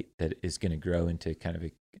website that is going to grow into kind of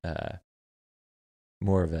a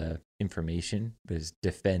more of a information, but it's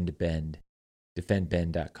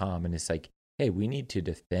defendbend.com. And it's like, hey, we need to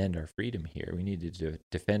defend our freedom here. We need to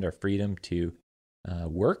defend our freedom to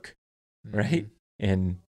work, right?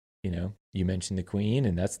 And, you mentioned the Queen,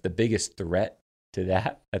 and that's the biggest threat to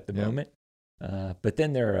that at the moment. But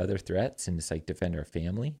then there are other threats, and it's like defend our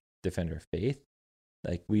family, defend our faith.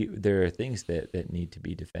 Like there are things that need to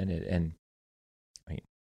be defended. And I mean,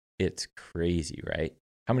 it's crazy, right?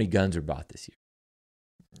 How many guns were bought this year?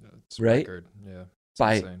 It's right? Record. Yeah.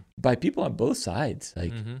 It's insane. By people on both sides.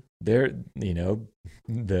 Like they're,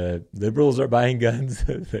 the liberals are buying guns,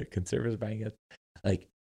 the conservatives are buying guns. Like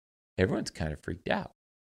everyone's kind of freaked out.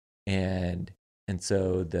 And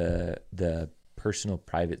so the personal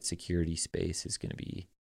private security space is going to be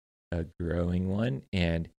a growing one.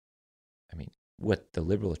 And I mean, what the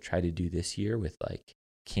liberals try to do this year with like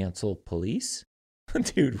cancel police,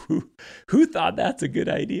 dude, who thought that's a good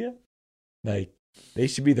idea? Like they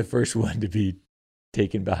should be the first one to be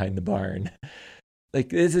taken behind the barn.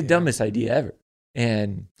 Like it's the dumbest idea ever.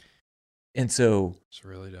 And so it's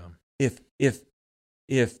really dumb. If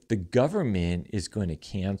the government is going to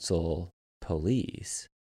cancel police,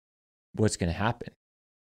 what's going to happen?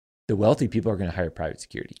 The wealthy people are going to hire private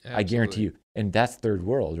security. Absolutely. I guarantee you. And that's third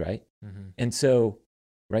world, right? And so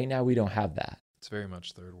right now we don't have that. It's very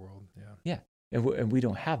much third world. Yeah. Yeah. And we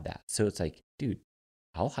don't have that. So it's like, dude,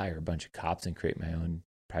 I'll hire a bunch of cops and create my own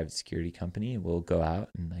private security company, and we'll go out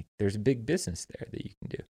and like, there's a big business there that you can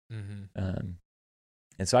do.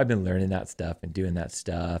 And so I've been learning that stuff and doing that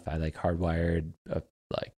stuff. I like hardwired a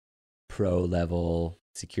like pro level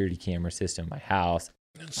security camera system in my house.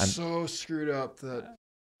 It's so screwed up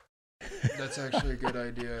that's actually a good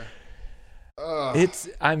idea.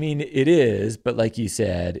 It is, but like you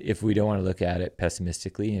said, if we don't want to look at it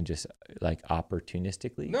pessimistically and just like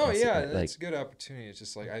opportunistically. No, yeah, it's a good opportunity. It's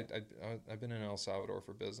just like I've been in El Salvador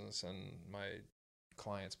for business, and my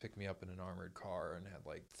clients picked me up in an armored car and had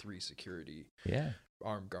like 3 security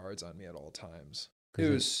armed guards on me at all times. It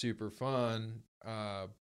was super fun,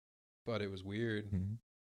 but it was weird.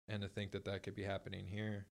 And to think that could be happening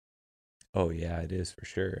here. Oh yeah, it is for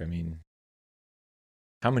sure. I mean,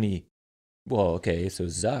 how many? Well, okay, so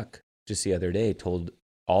Zuck just the other day told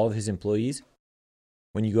all of his employees,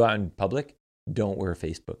 when you go out in public, don't wear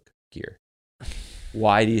Facebook gear.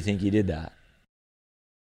 Why do you think he did that?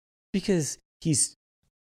 Because he's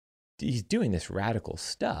doing this radical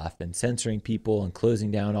stuff and censoring people and closing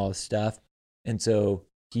down all this stuff. And so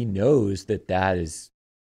he knows that is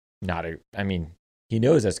not he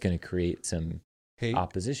knows that's going to create some hate.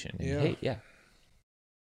 Opposition and hate. Yeah.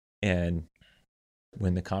 And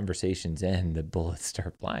when the conversations end, the bullets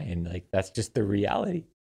start flying. Like that's just the reality.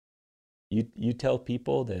 You tell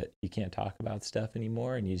people that you can't talk about stuff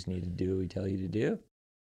anymore and you just need to do what we tell you to do,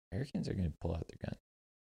 Americans are going to pull out their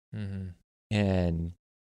gun.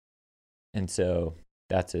 And so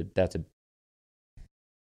that's a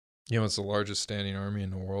it's the largest standing army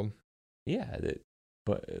in the world. Yeah,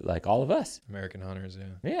 but like all of us. American hunters,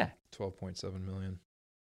 yeah. 12.7 million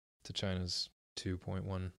to China's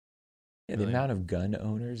 2.1. Yeah, the amount of gun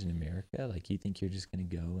owners in America, like you think you're just going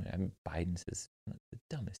to go, Biden says the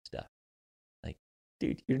dumbest stuff. Like,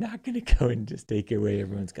 dude, you're not going to go and just take away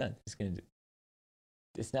everyone's guns.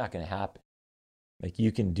 It's not going to happen. Like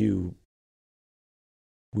you can do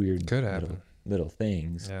weird little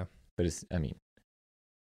things. Yeah. But it's not going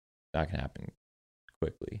to happen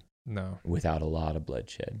quickly. No. Without a lot of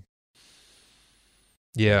bloodshed.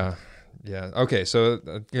 Yeah. Yeah. Okay. So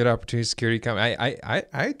a good opportunity, security company.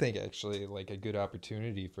 I think actually like a good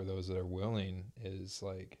opportunity for those that are willing is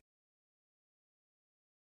like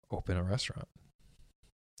open a restaurant.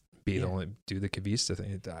 Do the Kavista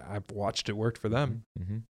thing. I've watched it worked for them.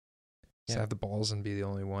 Just have the balls and be the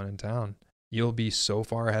only one in town. You'll be so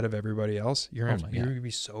far ahead of everybody else. You're gonna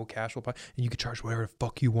be so cash flow, and you can charge whatever the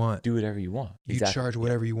fuck you want. Do whatever you want. You charge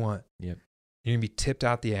whatever you want. Yep. You're gonna be tipped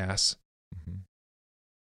out the ass.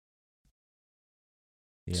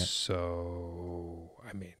 Yeah. So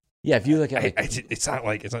if you look at it's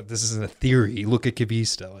not this isn't a theory. Look at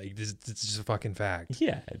Kavista. Like it's just a fucking fact.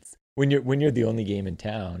 Yeah. It's when you're the only game in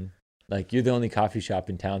town, like you're the only coffee shop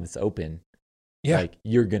in town that's open. Yeah. Like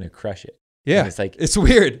you're gonna crush it. Yeah. And it's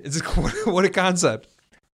weird. It's what a concept.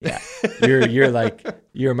 Yeah.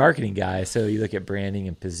 You're a marketing guy, so you look at branding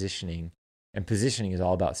and positioning is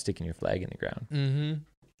all about sticking your flag in the ground.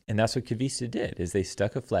 And that's what Kavista did, is they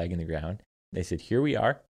stuck a flag in the ground. They said, here we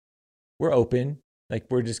are. We're open. Like,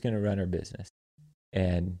 we're just going to run our business,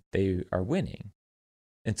 and they are winning.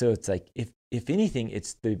 And so it's like, if anything,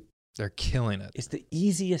 They're killing it. it's the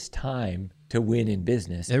easiest time to win in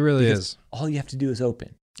business. It really because is. all you have to do is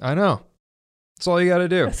open. I know. That's all you got to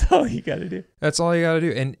do. That's all you got to do. That's all you got to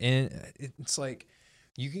do. And it's like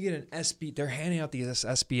you can get an SB. They're handing out these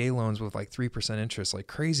SBA loans with like 3% interest like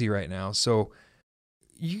crazy right now. So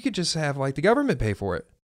you could just have like the government pay for it.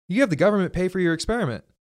 You have the government pay for your experiment.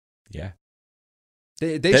 Yeah.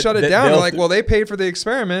 They shut it down. They're like, well, they paid for the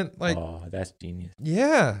experiment. Like, oh, that's genius.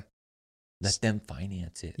 yeah. Let them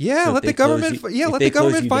finance it. Yeah, So let the government. Let the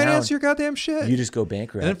government finance your goddamn shit. You just go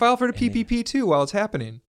bankrupt. And then file for the And then- PPP too while it's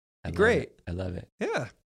happening. Great. I love it. Yeah.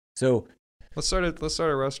 So, Let's start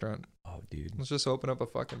a restaurant. oh, dude, Let's just open up a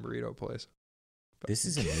fucking burrito place. this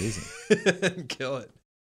is amazing. Kill it.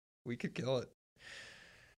 We could kill it.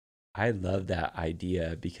 I love that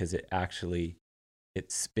idea because it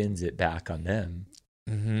spins it back on them.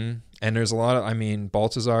 Mm-hmm. And there's a lot of, I mean,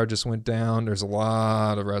 Baltazar just went down. There's a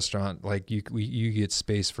lot of restaurant, like you get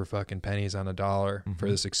space for fucking pennies on a dollar for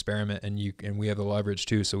this experiment, and we have the leverage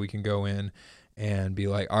too, so we can go in and be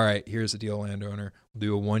like, all right, here's the deal, landowner. We'll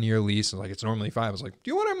do a 1 year lease. And like, it's normally 5. I was like, do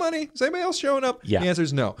you want our money? Is anybody else showing up? Yeah. The answer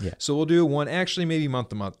is no. Yeah. So we'll do maybe month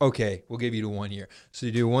to month. Okay, we'll give you to 1 year. So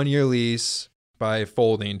you do a 1 year lease by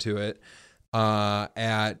folding to it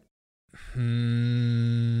at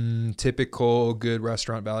typical good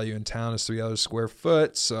restaurant value in town is $3 a square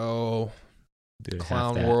foot. So Dude,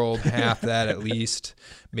 Clown World, half that at least,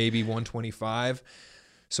 maybe 125.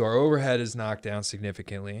 So our overhead is knocked down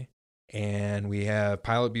significantly. And we have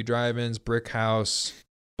Pilot View Drive-Ins, Brick House,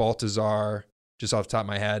 Baltazar, just off the top of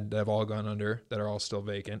my head, that have all gone under, that are all still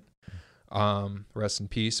vacant. Rest in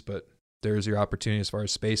peace, but there's your opportunity as far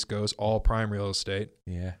as space goes, all prime real estate.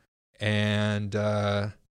 Yeah. And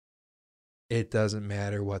it doesn't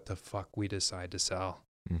matter what the fuck we decide to sell.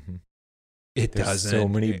 Mm-hmm. It There's doesn't. so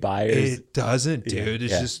many buyers. It doesn't, dude. Yeah,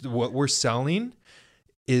 It's just what we're selling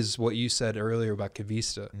is what you said earlier about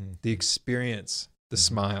Kavista. The experience, the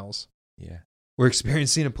smiles. Yeah. We're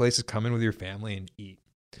experiencing a place to come in with your family and eat.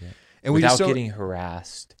 Yeah. And without we just getting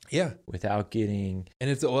harassed. Yeah. Without getting. And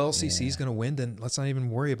if the OLCC is going to win, then let's not even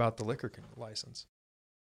worry about the liquor license.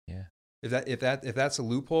 Yeah. If that's a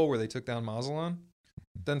loophole where they took down Mazalon,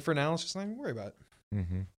 then for now let's just not even worry about it.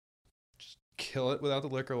 Mm-hmm. Just kill it without the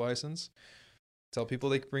liquor license. Tell people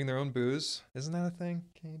they can bring their own booze. Isn't that a thing?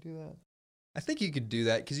 Can you do that? I think you could do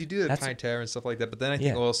that because you do the pint terror and stuff like that. But then I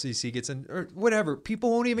think OLCC gets in or whatever.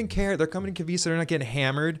 People won't even care. They're coming to Kavista. They're not getting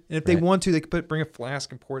hammered. And if they want to, they could bring a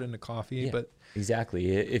flask and pour it into coffee. Yeah, but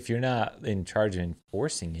exactly. If you're not in charge of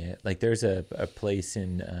enforcing it, like there's a place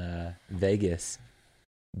in Vegas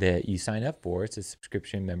that you sign up for. It's a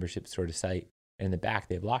subscription membership sort of site. And in the back,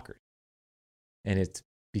 they have lockers. And it's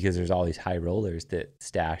because there's all these high rollers that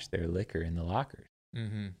stash their liquor in the lockers.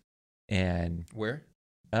 Mm-hmm. And where?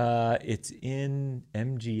 It's in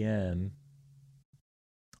MGM.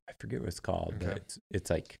 I forget what it's called, but it's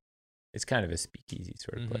like, it's kind of a speakeasy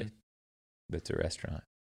sort of place. That's a restaurant.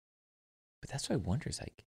 But that's what I wonder is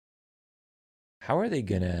like, how are they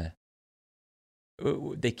gonna?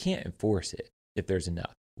 They can't enforce it if there's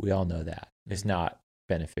enough. We all know that it's not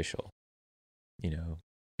beneficial. You know,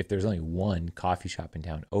 if there's only one coffee shop in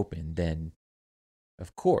town open, then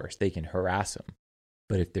of course they can harass them.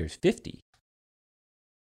 But if there's 50,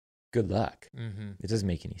 good luck. It doesn't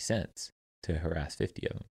make any sense to harass 50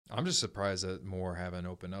 of them. I'm just surprised that more haven't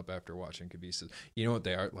opened up after watching Kavista. You know what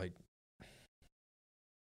they are like?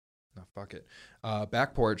 No, fuck it.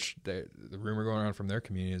 Back Porch. The rumor going around from their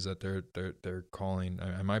community is that they're calling.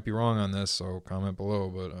 I might be wrong on this, so comment below.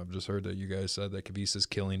 But I've just heard that you guys said that Kavista's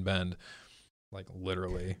killing Bend, like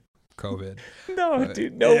literally. COVID. No,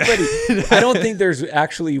 dude, nobody. I don't think there's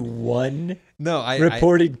actually one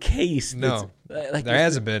reported case. No, like there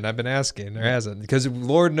hasn't been. I've been asking. There hasn't, because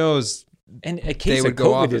Lord knows, and a case they would of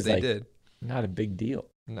go COVID off if is they like did. Not a big deal.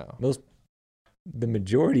 No, the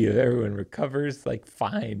majority of everyone recovers like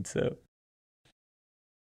fine. So,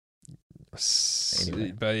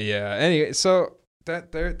 anyway. But yeah. Anyway, so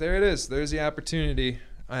that there it is. There's the opportunity.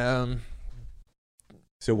 So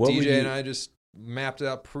what DJ and I just mapped it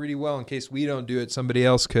out pretty well in case we don't do it, somebody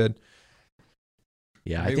else could.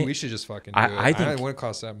 Yeah, maybe I think we should just fucking do it. I think it wouldn't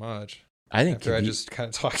cost that much. I think after I just kind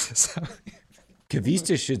of talked this out.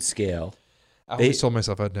 Kavista should scale. I always told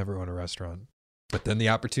myself I'd never own a restaurant, but then the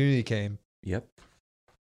opportunity came. Yep.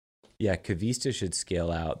 Yeah, Kavista should scale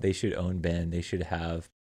out. They should own Ben. They should have.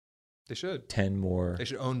 They should 10 more. They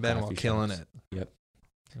should own Ben while killing it. Yep.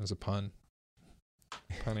 It was a pun.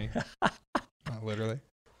 Punny. Not literally.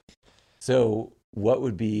 So what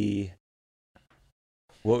would be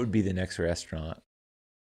the next restaurant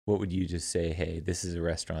what would you just say? Hey, this is a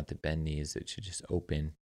restaurant that Ben needs that should just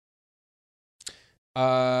open.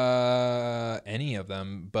 Any of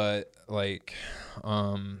them, but like,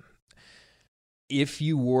 if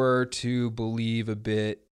you were to believe a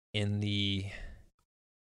bit in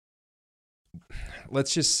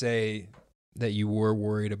let's just say that you were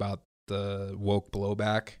worried about the woke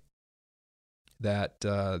blowback that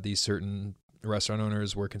these certain restaurant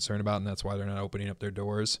owners were concerned about, and that's why they're not opening up their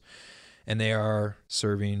doors. And they are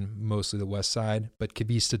serving mostly the West Side, but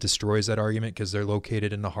Kvista destroys that argument because they're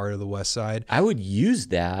located in the heart of the West Side. I would use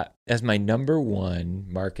that as my number one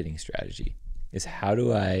marketing strategy is how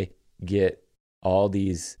do I get all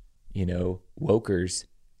these, wokers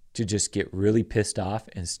to just get really pissed off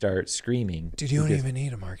and start screaming. Dude, you don't even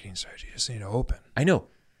need a marketing strategy. You just need to open. I know.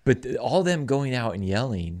 But all them going out and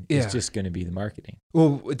yelling is just going to be the marketing.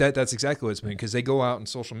 Well, that's exactly what it's been, because they go out on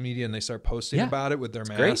social media and they start posting about it with their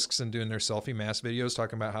masks and doing their selfie mask videos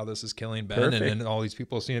talking about how this is killing Ben. And then all these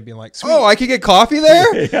people seeing it being like, oh, I could get coffee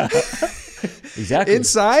there? Yeah. Exactly.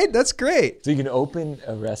 Inside? That's great. So you can open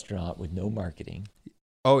a restaurant with no marketing.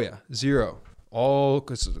 Oh, yeah. Zero.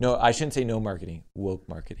 No, I shouldn't say no marketing. Woke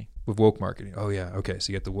marketing. With woke marketing. Oh, yeah. Okay.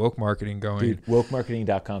 So you get the woke marketing going. Dude,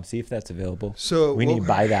 wokemarketing.com. See if that's available. So we need to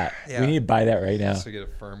buy that. Yeah. We need to buy that right now. So get a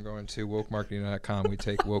firm going too. Wokemarketing.com. We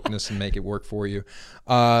take wokeness and make it work for you.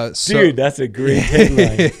 Dude, that's a great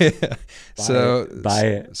headline. Buy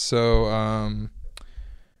it. So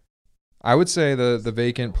I would say the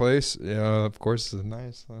vacant place, of course, is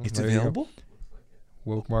nice. It's available?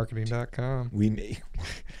 Wokemarketing.com. We make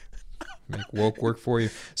woke work for you.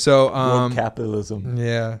 So woke capitalism.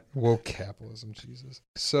 Yeah, woke capitalism, Jesus.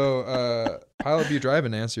 So Pilot View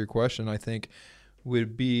Drive-In, to answer your question, I think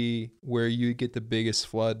would be where you get the biggest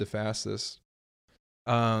flood the fastest.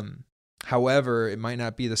 However, it might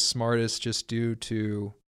not be the smartest just due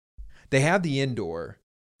to they have the indoor.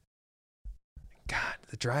 God,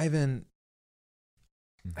 the drive-in,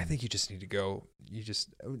 I think you just need to go.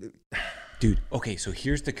 Dude, okay, so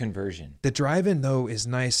here's the conversion. The drive-in, though, is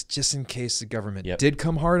nice just in case the government did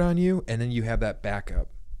come hard on you, and then you have that backup.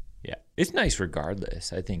 Yeah, it's nice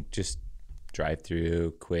regardless. I think just drive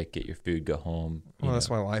through, quick, get your food, go home. Well, that's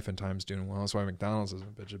why Life and Time's doing well. That's why McDonald's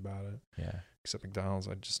isn't bitch about it. Yeah. Except McDonald's,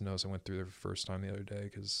 I just noticed I went through there for the first time the other day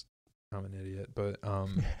because I'm an idiot. But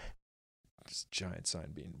this giant sign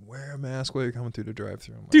being, wear a mask while you're coming through the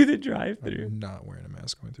drive-thru. Do the drive-thru. I'm not wearing a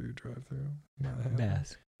mask going through the drive-thru.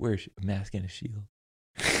 Mask. Wear a mask and a shield.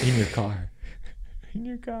 In your car. In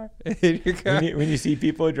your car. In your car. When you see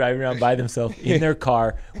people driving around by themselves in their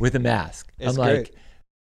car with a mask. It's I'm great. like,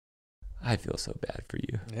 I feel so bad for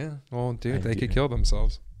you. Yeah. Well, dude, they could kill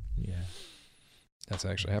themselves. Yeah. That's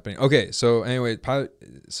actually happening. Okay. So anyway,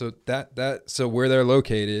 so where they're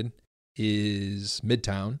located is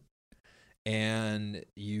Midtown, and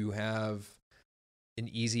you have an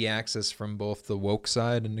easy access from both the woke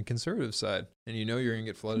side and the conservative side. And you're going to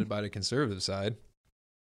get flooded by the conservative side.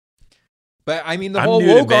 But I mean, I'm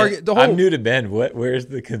new to Ben. Where's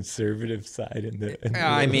the conservative side in the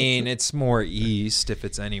I mean, it's more east if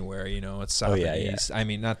it's anywhere, it's south and east. Yeah. I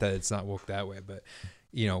mean, not that it's not woke that way, but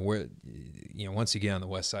where once you get on the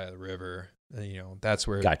west side of the river, that's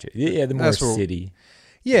where. Gotcha. Yeah, the more city.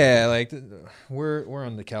 Yeah, like we're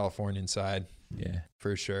on the Californian side. Yeah,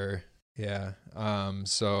 for sure. Yeah.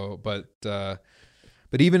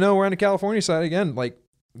 But even though we're on the California side again, like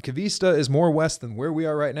Kvista is more west than where we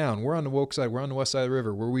are right now, and we're on the woke side. We're on the west side of the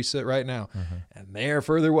river where we sit right now, and they're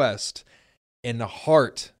further west, in the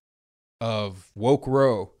heart of Woke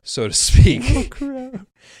Row, so to speak. Woke Row.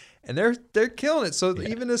 And they're killing it. So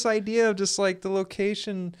even this idea of just like the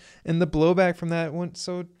location and the blowback from that one,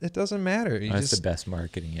 so it doesn't matter. That's the best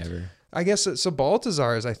marketing ever. I guess so.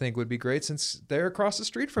 Baltazar's, I think, would be great since they're across the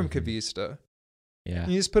street from Kvista. Yeah.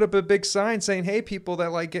 You just put up a big sign saying, "Hey, people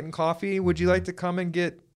that like getting coffee, would you like to come and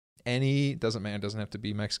get any?" Doesn't matter. It doesn't have to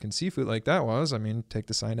be Mexican seafood like that was. I mean, take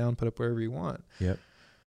the sign down, put up wherever you want. Yep.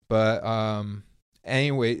 But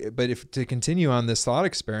anyway, but if to continue on this thought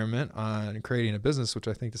experiment on creating a business, which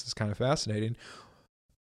I think this is kind of fascinating,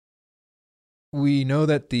 we know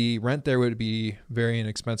that the rent there would be very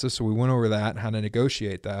inexpensive, so we went over that, how to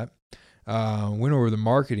negotiate that. Went over the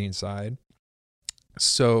marketing side.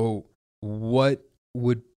 So what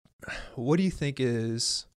do you think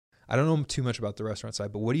is, I don't know too much about the restaurant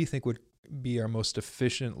side, but what do you think would be our most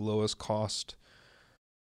efficient, lowest cost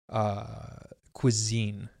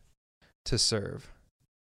cuisine to serve?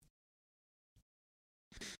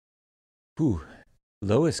 Ooh,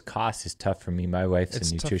 lowest cost is tough for me. My wife's a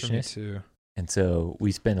nutritionist, tough for me too. And so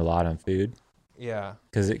we spend a lot on food. Yeah,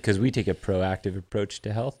 because we take a proactive approach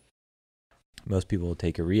to health. Most people will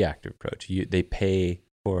take a reactive approach. They pay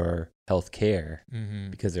for health care Mm-hmm.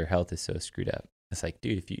 because their health is so screwed up. It's like,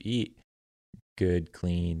 dude, if you eat good,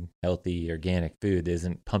 clean, healthy, organic food that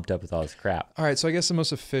isn't pumped up with all this crap. All right, so I guess the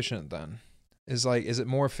most efficient then is it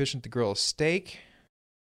more efficient to grill a steak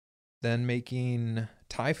than making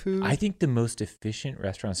Thai food? I think the most efficient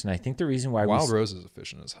restaurants, and I think the reason why Wild Rose is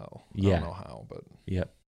efficient as hell. I Yeah. don't know how, but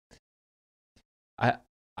Yep.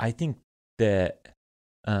 I think that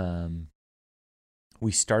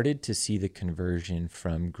we started to see the conversion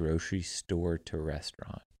from grocery store to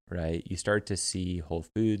restaurant, right? You start to see Whole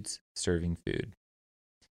Foods serving food.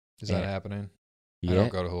 is that Yeah. happening? I Yeah.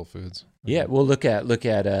 don't go to Whole Foods. Yeah. Well, look at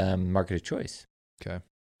Market of Choice. Okay.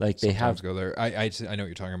 Like they Sometimes have, go there. I know what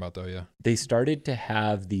you're talking about though. Yeah. they started to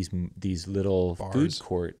have these little food Bars.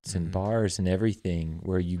 courts and Mhm. bars and everything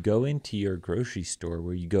where you go into your grocery store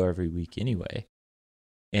where you go every week anyway.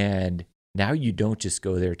 And now you don't just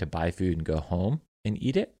go there to buy food and go home and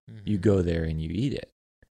eat it. You Mhm. go there and you eat it.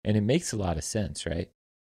 And it makes a lot of sense, right?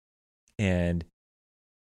 And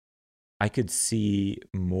I could see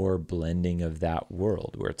more blending of that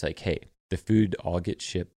world where it's like, hey, the food all gets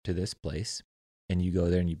shipped to this place and you go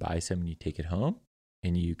there and you buy some and you take it home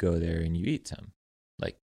and you go there and you eat some.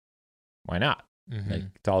 Like, why not? Mhm. Like,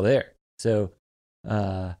 it's all there. So,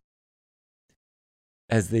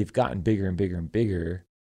 as they've gotten bigger and bigger and bigger,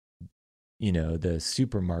 you know, the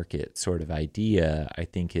supermarket sort of idea, I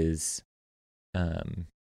think, is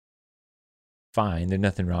fine. There's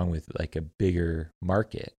nothing wrong with like a bigger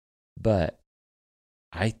market, but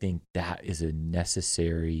I think that is a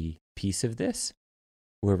necessary piece of this.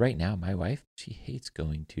 Where right now, my wife, she hates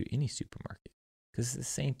going to any supermarket because it's the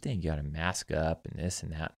same thing. You got to mask up and this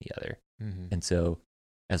and that and the other. Mhm. And so,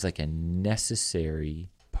 as like a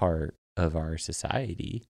necessary part of our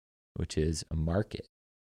society, which is a market,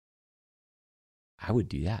 I would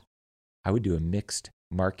do that. I would do a mixed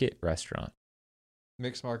market restaurant.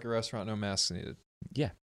 Mixed market restaurant, no masks needed.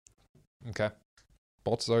 Yeah. Okay.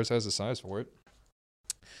 Baltazar's has the size for it.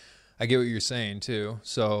 I get what you're saying too.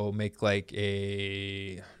 So make like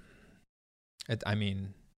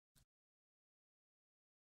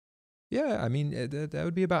yeah, I mean, that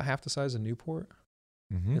would be about half the size of Newport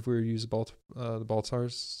Mm-hmm. if we were to use the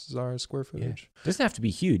Baltazar's square footage. Doesn't have to be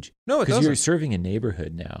huge No, it because you're doesn't. serving a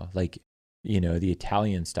neighborhood now, like, you know, the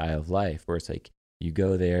Italian style of life where it's like you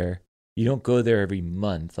go there, you don't go there every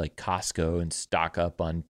month like Costco and stock up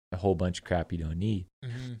on a whole bunch of crap you don't need.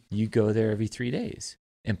 Mhm. You go there every 3 days.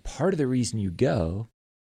 And part of the reason you go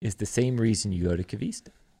is the same reason you go to Cavista.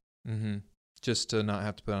 Mm-hmm. Just to not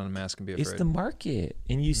have to put on a mask and be afraid. It's the market.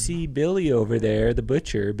 And you Mhm. see Billy over there,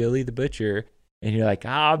 Billy the butcher, and you're like,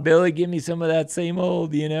 Billy, give me some of that same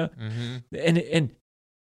old, you know? Mm-hmm. And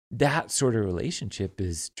that sort of relationship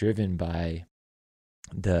is driven by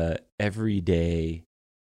the everyday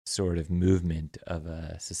sort of movement of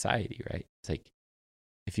a society, right? It's like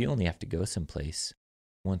if you only have to go someplace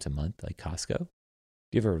once a month, like Costco, do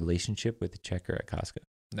you have a relationship with the checker at Costco?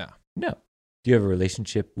 No. No. Do you have a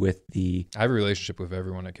relationship with the I have a relationship with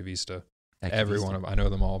everyone at Cavista. at Every Cavista? one of I know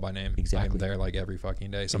them all by name. Exactly. I'm there like every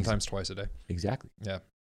fucking day, sometimes twice a day. Exactly. Yeah.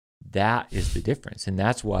 That is the difference. And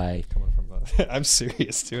that's why Coming from I'm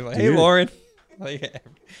serious, dude. Like, hey, Dude. Lauren. Like,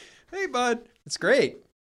 hey, bud. It's great.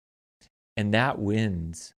 and that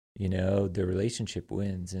wins, you know, the relationship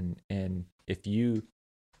wins. And if you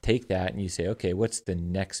take that and you say, okay, what's the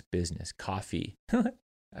next business? Coffee.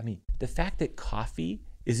 I mean, the fact that coffee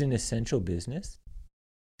is an essential business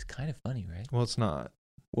is kind of funny, right? Well, it's not.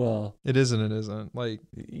 Well, It isn't. It isn't. Like,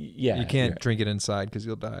 yeah. you can't you're- drink it inside because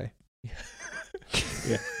you'll die.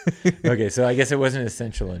 Yeah. Okay, so I guess it wasn't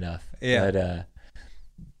essential enough. Yeah.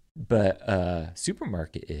 But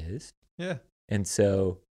supermarket is. Yeah. And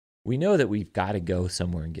so we know that we've got to go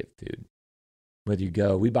somewhere and get food. Whether you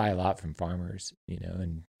go, we buy a lot from farmers, you know,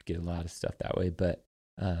 and get a lot of stuff that way, but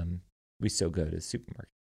we still go to the supermarket.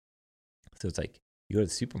 So it's like you go to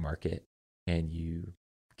the supermarket and you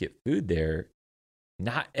get food there,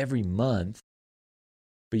 not every month,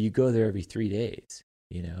 but you go there every 3 days,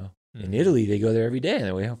 you know. In Mhm. Italy, they go there every day on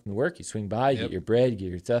the way home from work. You swing by, you Yep. get your bread, you get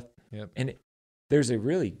your stuff. Yep. And there's a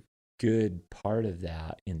really good part of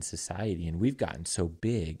that in society. And we've gotten so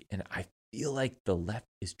big. And I feel like the left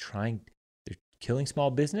is they're killing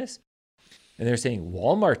small business. And they're saying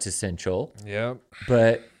Walmart's essential, Yep.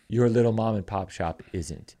 but your little mom and pop shop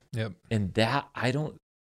isn't. Yep. And that, I don't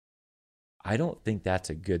think that's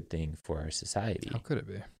a good thing for our society How could it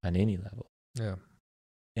be? on any level. Yeah.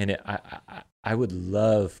 And I would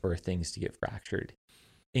love for things to get fractured,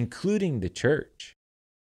 including the church.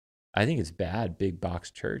 I think it's bad, big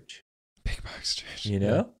box church. Big box church. You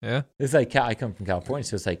know? Yeah. It's like I come from California,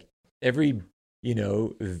 so it's like every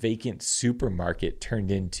vacant supermarket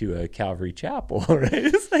turned into a Calvary Chapel, right?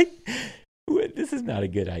 It's like, this is not a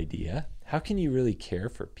good idea. How can you really care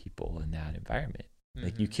for people in that environment?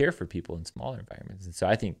 Like you care for people in smaller environments. And so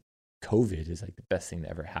I think COVID is like the best thing that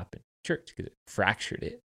ever happened to church because it fractured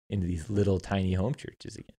it into these little tiny home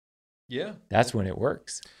churches again. Yeah. That's when it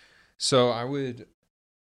works. So I would,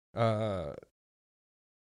 for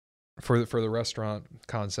the restaurant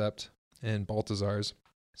concept in Baltazar's,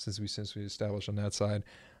 since we established on that side,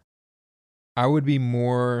 I would be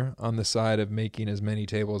more on the side of making as many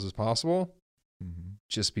tables as possible,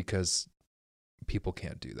 just because people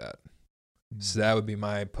can't do that. So that would be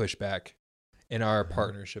my pushback in our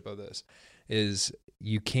partnership of this is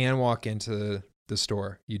you can walk into the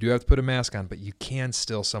store. You do have to put a mask on, but you can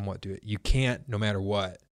still somewhat do it. You can't, no matter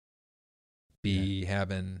what, be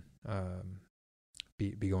having,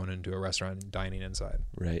 be going into a restaurant and dining inside.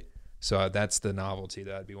 Right. So that's the novelty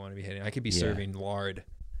that I'd be wanting to be hitting. I could be serving lard.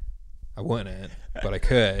 I wouldn't, but I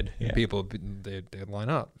could. And people, they'd line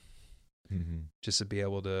up just to be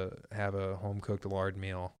able to have a home cooked lard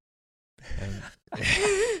meal. And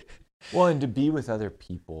well, and to be with other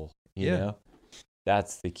people, you know,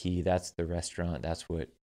 that's the key. That's the restaurant. That's what,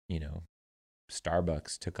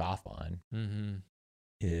 Starbucks took off on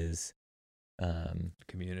is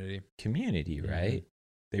community, right?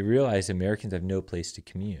 They realize Americans have no place to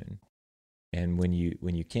commune. And when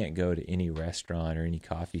you can't go to any restaurant or any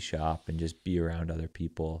coffee shop and just be around other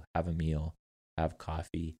people, have a meal, have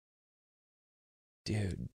coffee,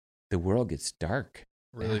 dude, the world gets dark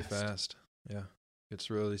really fast. Yeah. It's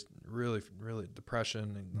really, really, really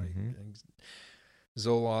depression and like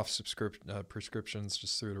Zoloft prescriptions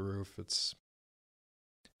just through the roof. It's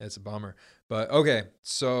a bummer. But okay,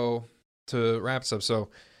 so to wrap this up, so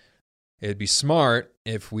it'd be smart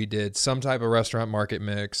if we did some type of restaurant market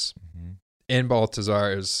mix in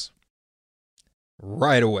Baltazar's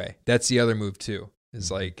right away. That's the other move too.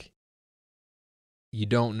 Is like you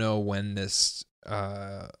don't know when this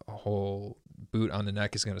whole boot on the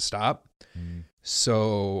neck is going to stop.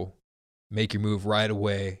 So make your move right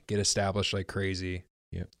away, get established like crazy,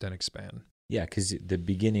 then expand. Yeah, because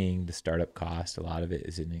the startup cost, a lot of it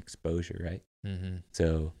is in exposure, right?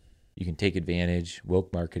 So you can take advantage,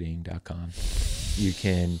 wokemarketing.com. You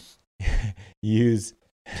can use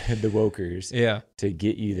the Wokers to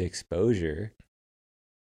get you the exposure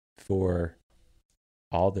for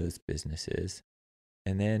all those businesses.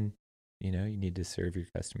 And then, you need to serve your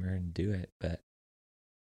customer and do it. But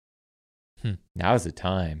now's the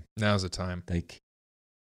time. Like,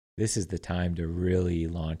 this is the time to really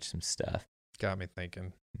launch some stuff. Got me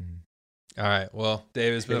thinking. All right. Well,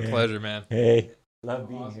 Dave, it's been a pleasure, man. Hey, love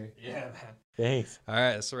being here. Yeah, man. Thanks. All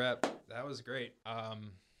right. That's a wrap. That was great.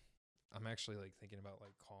 I'm actually like thinking about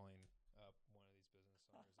like calling